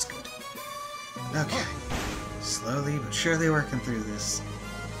 That's good. Okay, slowly but surely working through this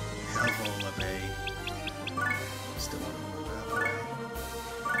hellhole of a. Still want to move out of the way.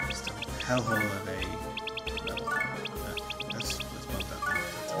 Still a hellhole of a. Let's bump that thing.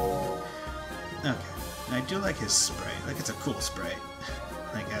 Okay, and I do like his spray. Like it's a cool spray.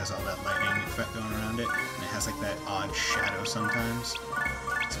 Like it has all that lightning effect going around it, and it has like that odd shadow sometimes.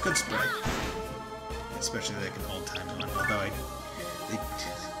 It's a good spray, especially like an old-time one. Although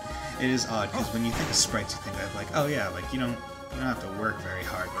it is odd because when you think of sprites, you think of like, oh yeah, like you don't have to work very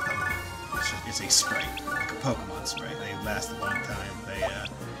hard with them. It's a sprite, like a Pokemon sprite. They last a long time. They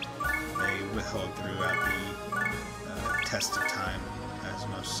withhold throughout the test of time, as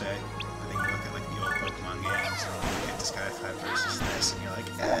most say. I think you look at like the old Pokemon games and you look at Disgaea 5 versus this, and you're like,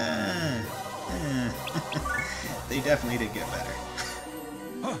 They definitely did get better.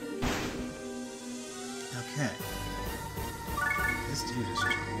 Okay. This dude is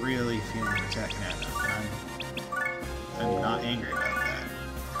just really feeling the attack now. I'm not angry about that.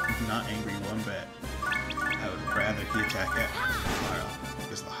 I'm not angry one bit. I would rather he attack at Harl,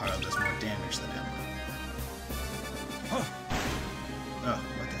 because the Harl does more damage than him. Oh,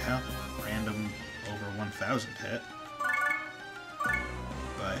 what the hell? Random over 1,000 hit.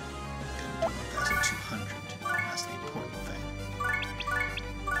 But didn't do 1,200. That's the important thing.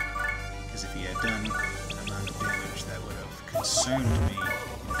 Because if he had done an amount of damage that would have concerned me in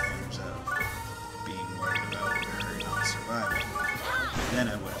terms of being worried about her not surviving, then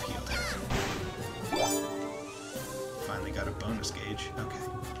I would have healed her. Finally got a bonus gauge. Okay.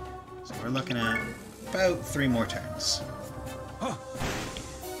 So we're looking at about 3 more turns.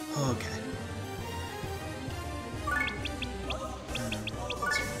 Okay.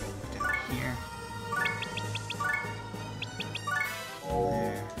 Let's move down here.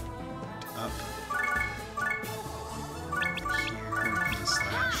 There. Up. Here, Hurricane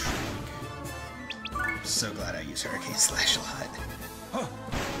Slash. I'm so glad I use Hurricane Slash a lot.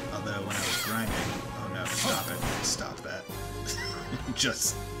 Although when I was grinding... Oh no, stop it. Stop that.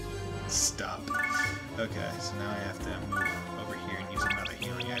 Just stop. Okay, so now I have to move over here and use another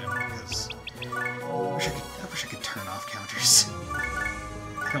healing item because I wish I could turn off counters.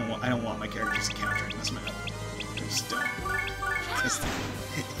 I don't want my characters to counter in this map. I just don't.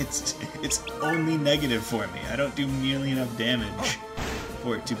 Because it's only negative for me. I don't do nearly enough damage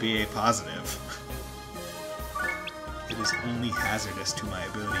for it to be a positive. It is only hazardous to my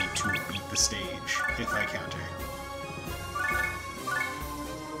ability to beat the stage if I counter.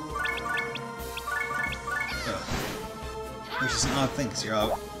 Which is an odd thing, because you're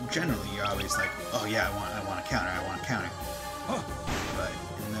always like, oh yeah, I want to counter. But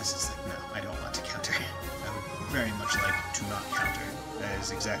in this, it's like, no, I don't want to counter. I would very much like to not counter. That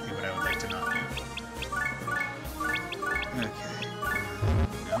is exactly what I would like to not do. Okay.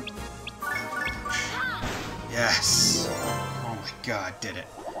 No. Yes! Oh my god, did it.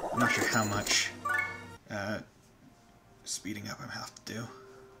 I'm not sure how much speeding up I have to do.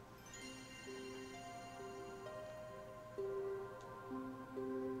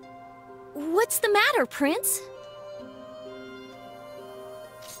 What's the matter, Prince?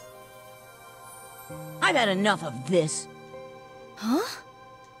 I've had enough of this. Huh?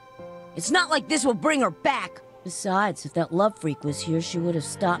 It's not like this will bring her back. Besides, if that love freak was here, she would have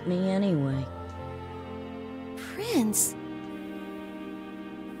stopped me anyway. Prince?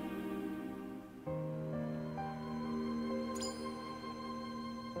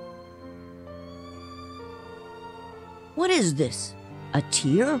 What is this? A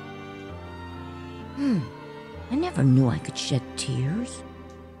tear? I never knew I could shed tears.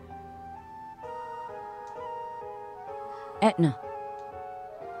 Etna.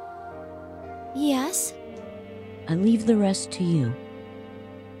 Yes? I leave the rest to you.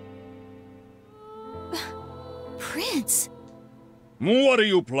 Prince? What are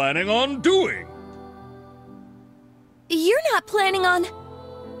you planning on doing? You're not planning on...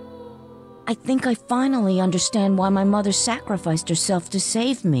 I think I finally understand why my mother sacrificed herself to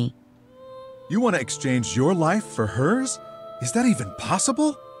save me. You want to exchange your life for hers? Is that even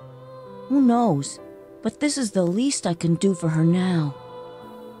possible? Who knows? But this is the least I can do for her now.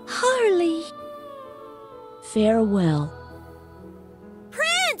 Harley! Farewell.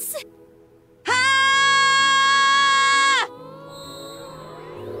 Prince!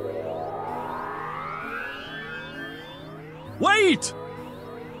 Wait!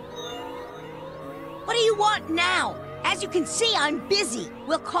 What do you want now? As you can see, I'm busy.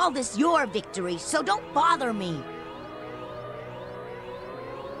 We'll call this your victory, so don't bother me.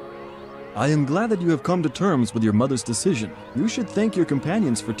 I am glad that you have come to terms with your mother's decision. You should thank your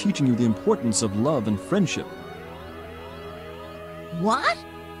companions for teaching you the importance of love and friendship. What?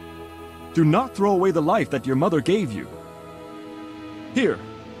 Do not throw away the life that your mother gave you. Here,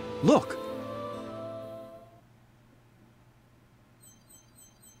 look.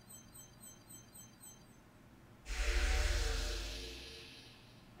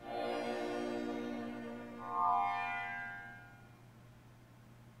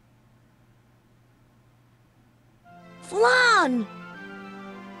 Flan!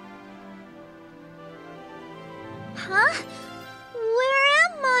 Huh? Where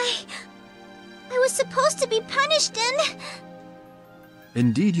am I? I was supposed to be punished and...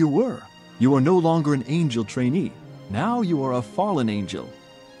 Indeed you were. You are no longer an angel trainee. Now you are a fallen angel.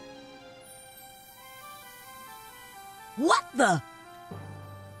 What the?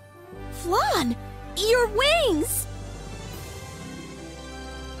 Flan! Your wings!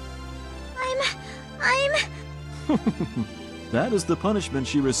 I'm... That is the punishment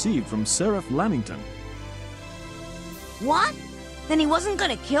she received from Seraph Lamington. What? Then he wasn't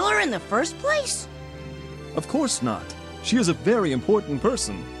gonna kill her in the first place? Of course not. She is a very important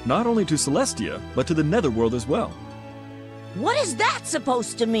person, not only to Celestia, but to the Netherworld as well. What is that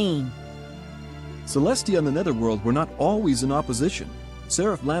supposed to mean? Celestia and the Netherworld were not always in opposition.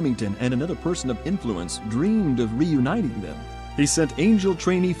 Seraph Lamington and another person of influence dreamed of reuniting them. He sent Angel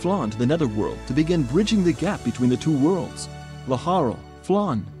trainee Flan to the Netherworld to begin bridging the gap between the two worlds. Laharl,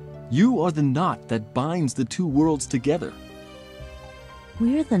 Flan, you are the knot that binds the two worlds together.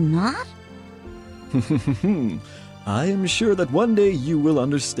 We're the knot? I am sure that one day you will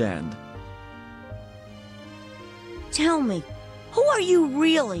understand. Tell me, who are you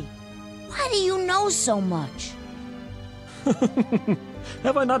really? Why do you know so much?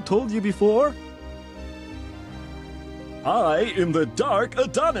 Have I not told you before? I am the Dark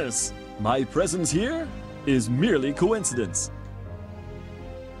Adonis. My presence here is merely coincidence.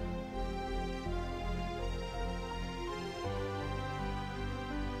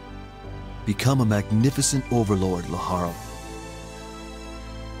 Become a magnificent overlord, Laharl.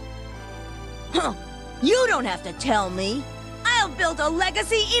 Huh. You don't have to tell me. I'll build a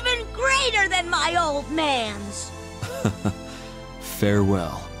legacy even greater than my old man's.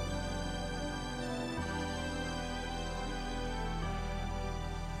 Farewell.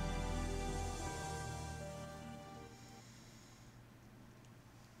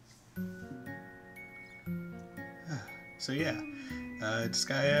 So yeah,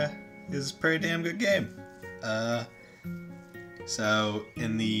 Disgaea is a pretty damn good game. So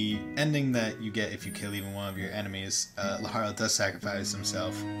in the ending that you get if you kill even one of your enemies, Laharl does sacrifice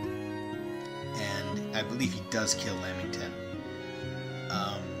himself, and I believe he does kill Lamington.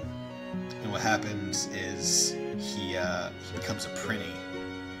 And what happens is he becomes a Prinny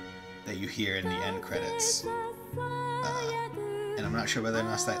that you hear in the end credits. And I'm not sure whether or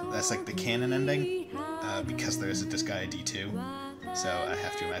not that's like the canon ending, because there is a Disgaea D2. So I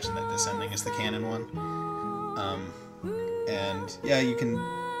have to imagine that this ending is the canon one. And yeah, you can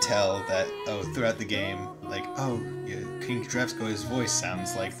tell that, throughout the game, like, King Drevskoy's voice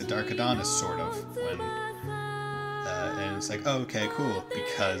sounds like the Dark Adonis, sort of, when, and it's like, oh, okay, cool,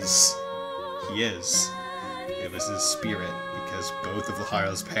 because he is. It was his spirit, because both of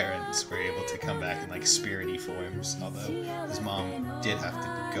Laharl's parents were able to come back in, like, spirity forms, although his mom did have to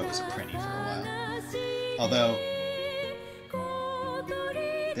go as a Prinny for a while. Although,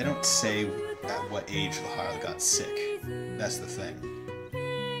 they don't say at what age Laharl got sick. That's the thing.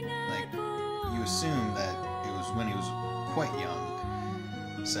 Like, you assume that it was when he was quite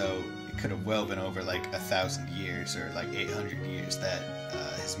young, so it could have well been over like 1,000 years or like 800 years that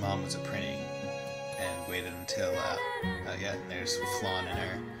his mom was a Prinny, and waited until, and there's Flan in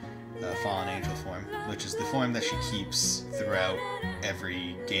her fallen angel form, which is the form that she keeps throughout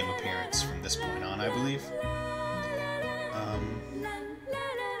every game appearance from this point on, I believe.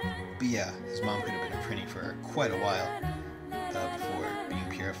 But yeah, his mom could have been a Prinny for quite a while before being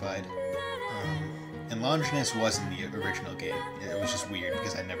purified. And Longinus was in the original game. It was just weird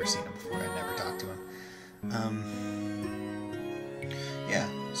because I'd never seen him before. I'd never talked to him. Yeah,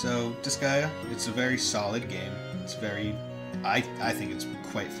 so Disgaea, it's a very solid game. It's very... I think it's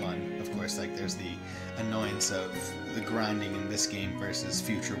quite fun. Of course, like, there's the annoyance of the grinding in this game versus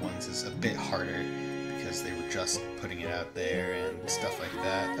future ones is a bit harder, because they were just putting it out there and stuff like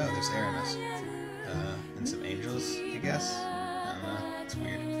that. Oh, there's Aramis. And some angels, I guess? I don't know. It's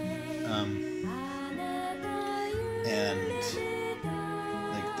weird. And,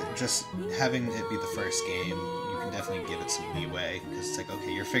 like, just having it be the first game, you can definitely give it some leeway, because it's like,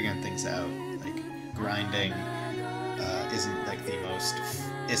 okay, you're figuring things out. Like, grinding isn't, like,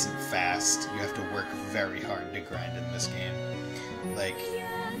 isn't fast. You have to work very hard to grind in this game. Like,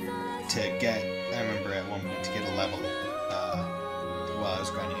 I remember at one point to get a level, while I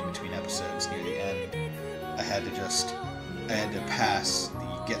was grinding in between episodes near the end, I had to pass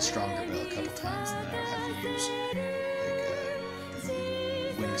the Get Stronger bill a couple times, and then I would have to use, like,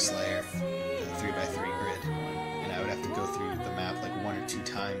 the Wing Slayer, the 3x3 grid, and I would have to go through the map like 1 or 2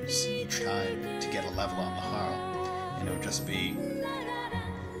 times each time to get a level on Laharl, and it would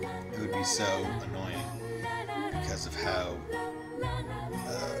be so annoying because of how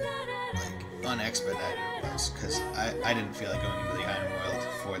unexpedited it was, because I didn't feel like going into the Iron World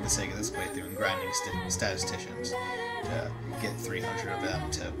for the sake of this playthrough and grinding statisticians to get 300 of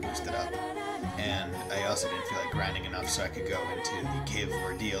them to boost it up, and I also didn't feel like grinding enough so I could go into the Cave of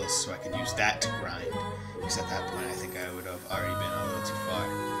Ordeals so I could use that to grind, because at that point I think I would have already been a little too far.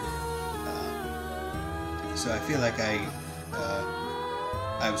 So I feel like I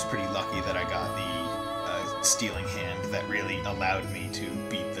was pretty lucky that I got the stealing hand that really allowed me to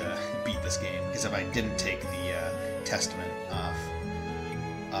beat this game, because if I didn't take the Testament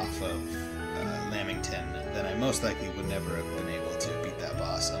off of Lamington, then I most likely would never have been able to beat that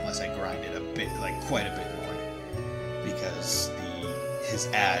boss unless I grinded a bit, like quite a bit more, because his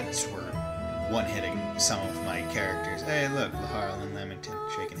ads were one-hitting some of my characters. Hey, look, Laharl and Lamington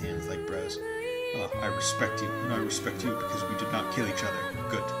shaking hands like bros. Oh, I respect you, and I respect you because we did not kill each other.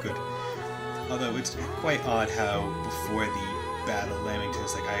 Good, good. Although it's quite odd how before the battle, Lamington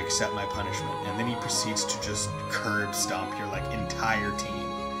is like, I accept my punishment, and then he proceeds to just curb stomp your like entire team.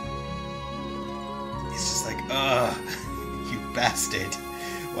 It's just like, ugh, you bastard.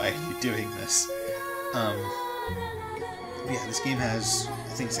 Why are you doing this? Yeah, this game has,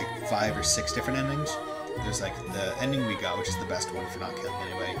 I think it's like 5 or 6 different endings. There's like the ending we got, which is the best one for not killing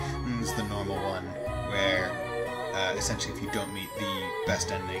anybody. And there's the normal one, where essentially if you don't meet the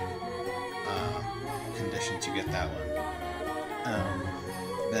best ending conditions, you get that one.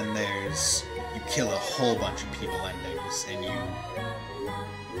 Then there's you kill a whole bunch of people endings, and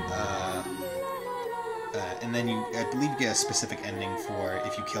and then I believe you get a specific ending for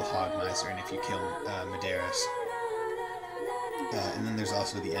if you kill Hogmeister and if you kill Medeiros. And then there's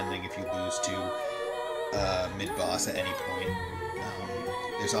also the ending if you lose to mid-boss at any point.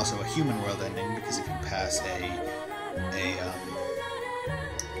 There's also a human world ending, because if you pass a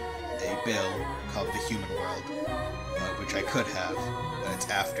bill called the human world, which I could have, it's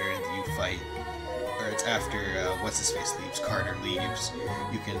after you fight, or it's after what's-his-face leaves, Carter leaves,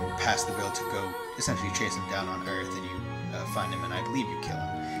 you can pass the bill to go essentially chase him down on Earth, and you find him, and I believe you kill him,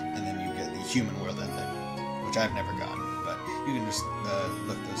 and then you get the human world ending, which I've never gotten, but you can just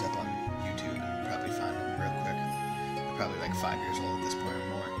look those up on YouTube and probably find them real quick. They're probably like 5 years old at this point or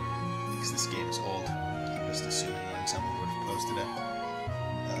more, because this game is old. I'm just assuming when someone would have posted it.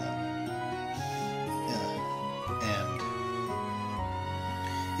 And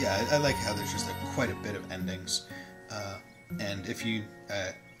yeah, I like how there's just quite a bit of endings. And if you,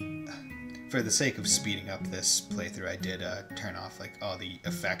 for the sake of speeding up this playthrough, I did turn off like all the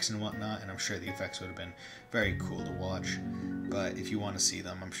effects and whatnot, and I'm sure the effects would have been very cool to watch. But if you want to see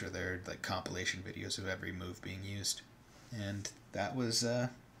them, I'm sure there are like compilation videos of every move being used. And that was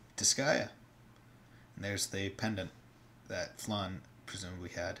Disgaea. And there's the pendant that Flan presumably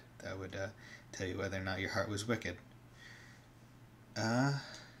had that would tell you whether or not your heart was wicked.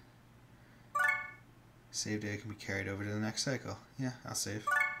 Save data can be carried over to the next cycle. Yeah, I'll save.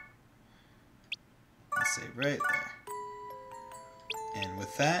 I'll save right there. And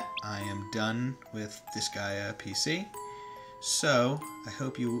with that, I am done with Disgaea PC. So, I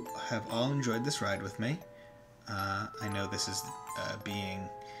hope you have all enjoyed this ride with me. I know this is being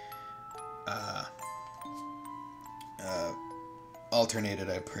alternated,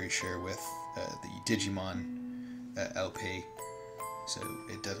 I'm pretty sure, with the Digimon LP, so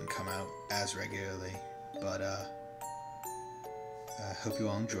it doesn't come out as regularly, but I hope you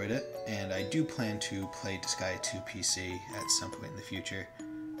all enjoyed it, and I do plan to play Disgaea 2 PC at some point in the future.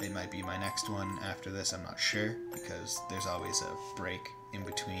 It might be my next one after this, I'm not sure, because there's always a break in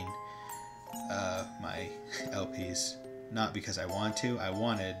between my LPs. Not because I want to. I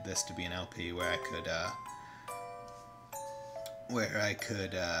wanted this to be an LP where I could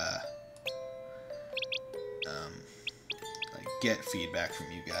like get feedback from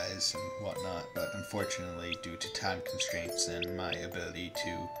you guys and whatnot, but unfortunately, due to time constraints and my ability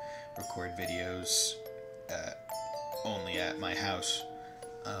to record videos only at my house,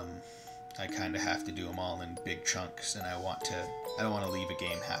 I kind of have to do them all in big chunks, and I don't want to leave a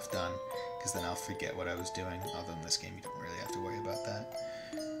game half done, because then I'll forget what I was doing. Although in this game you don't really have to worry about that.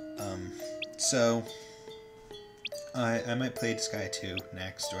 So I might play Disgaea 2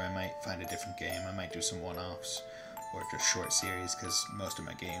 next, or I might find a different game. I might do some one-offs, or just short series, because most of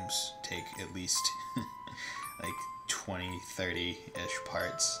my games take at least like 20, 30-ish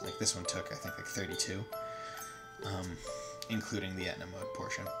parts. Like this one took, I think, like 32, including the Etna mode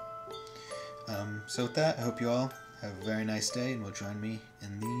portion. So with that, I hope you all have a very nice day, and will join me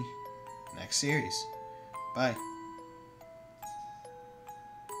in the next series. Bye.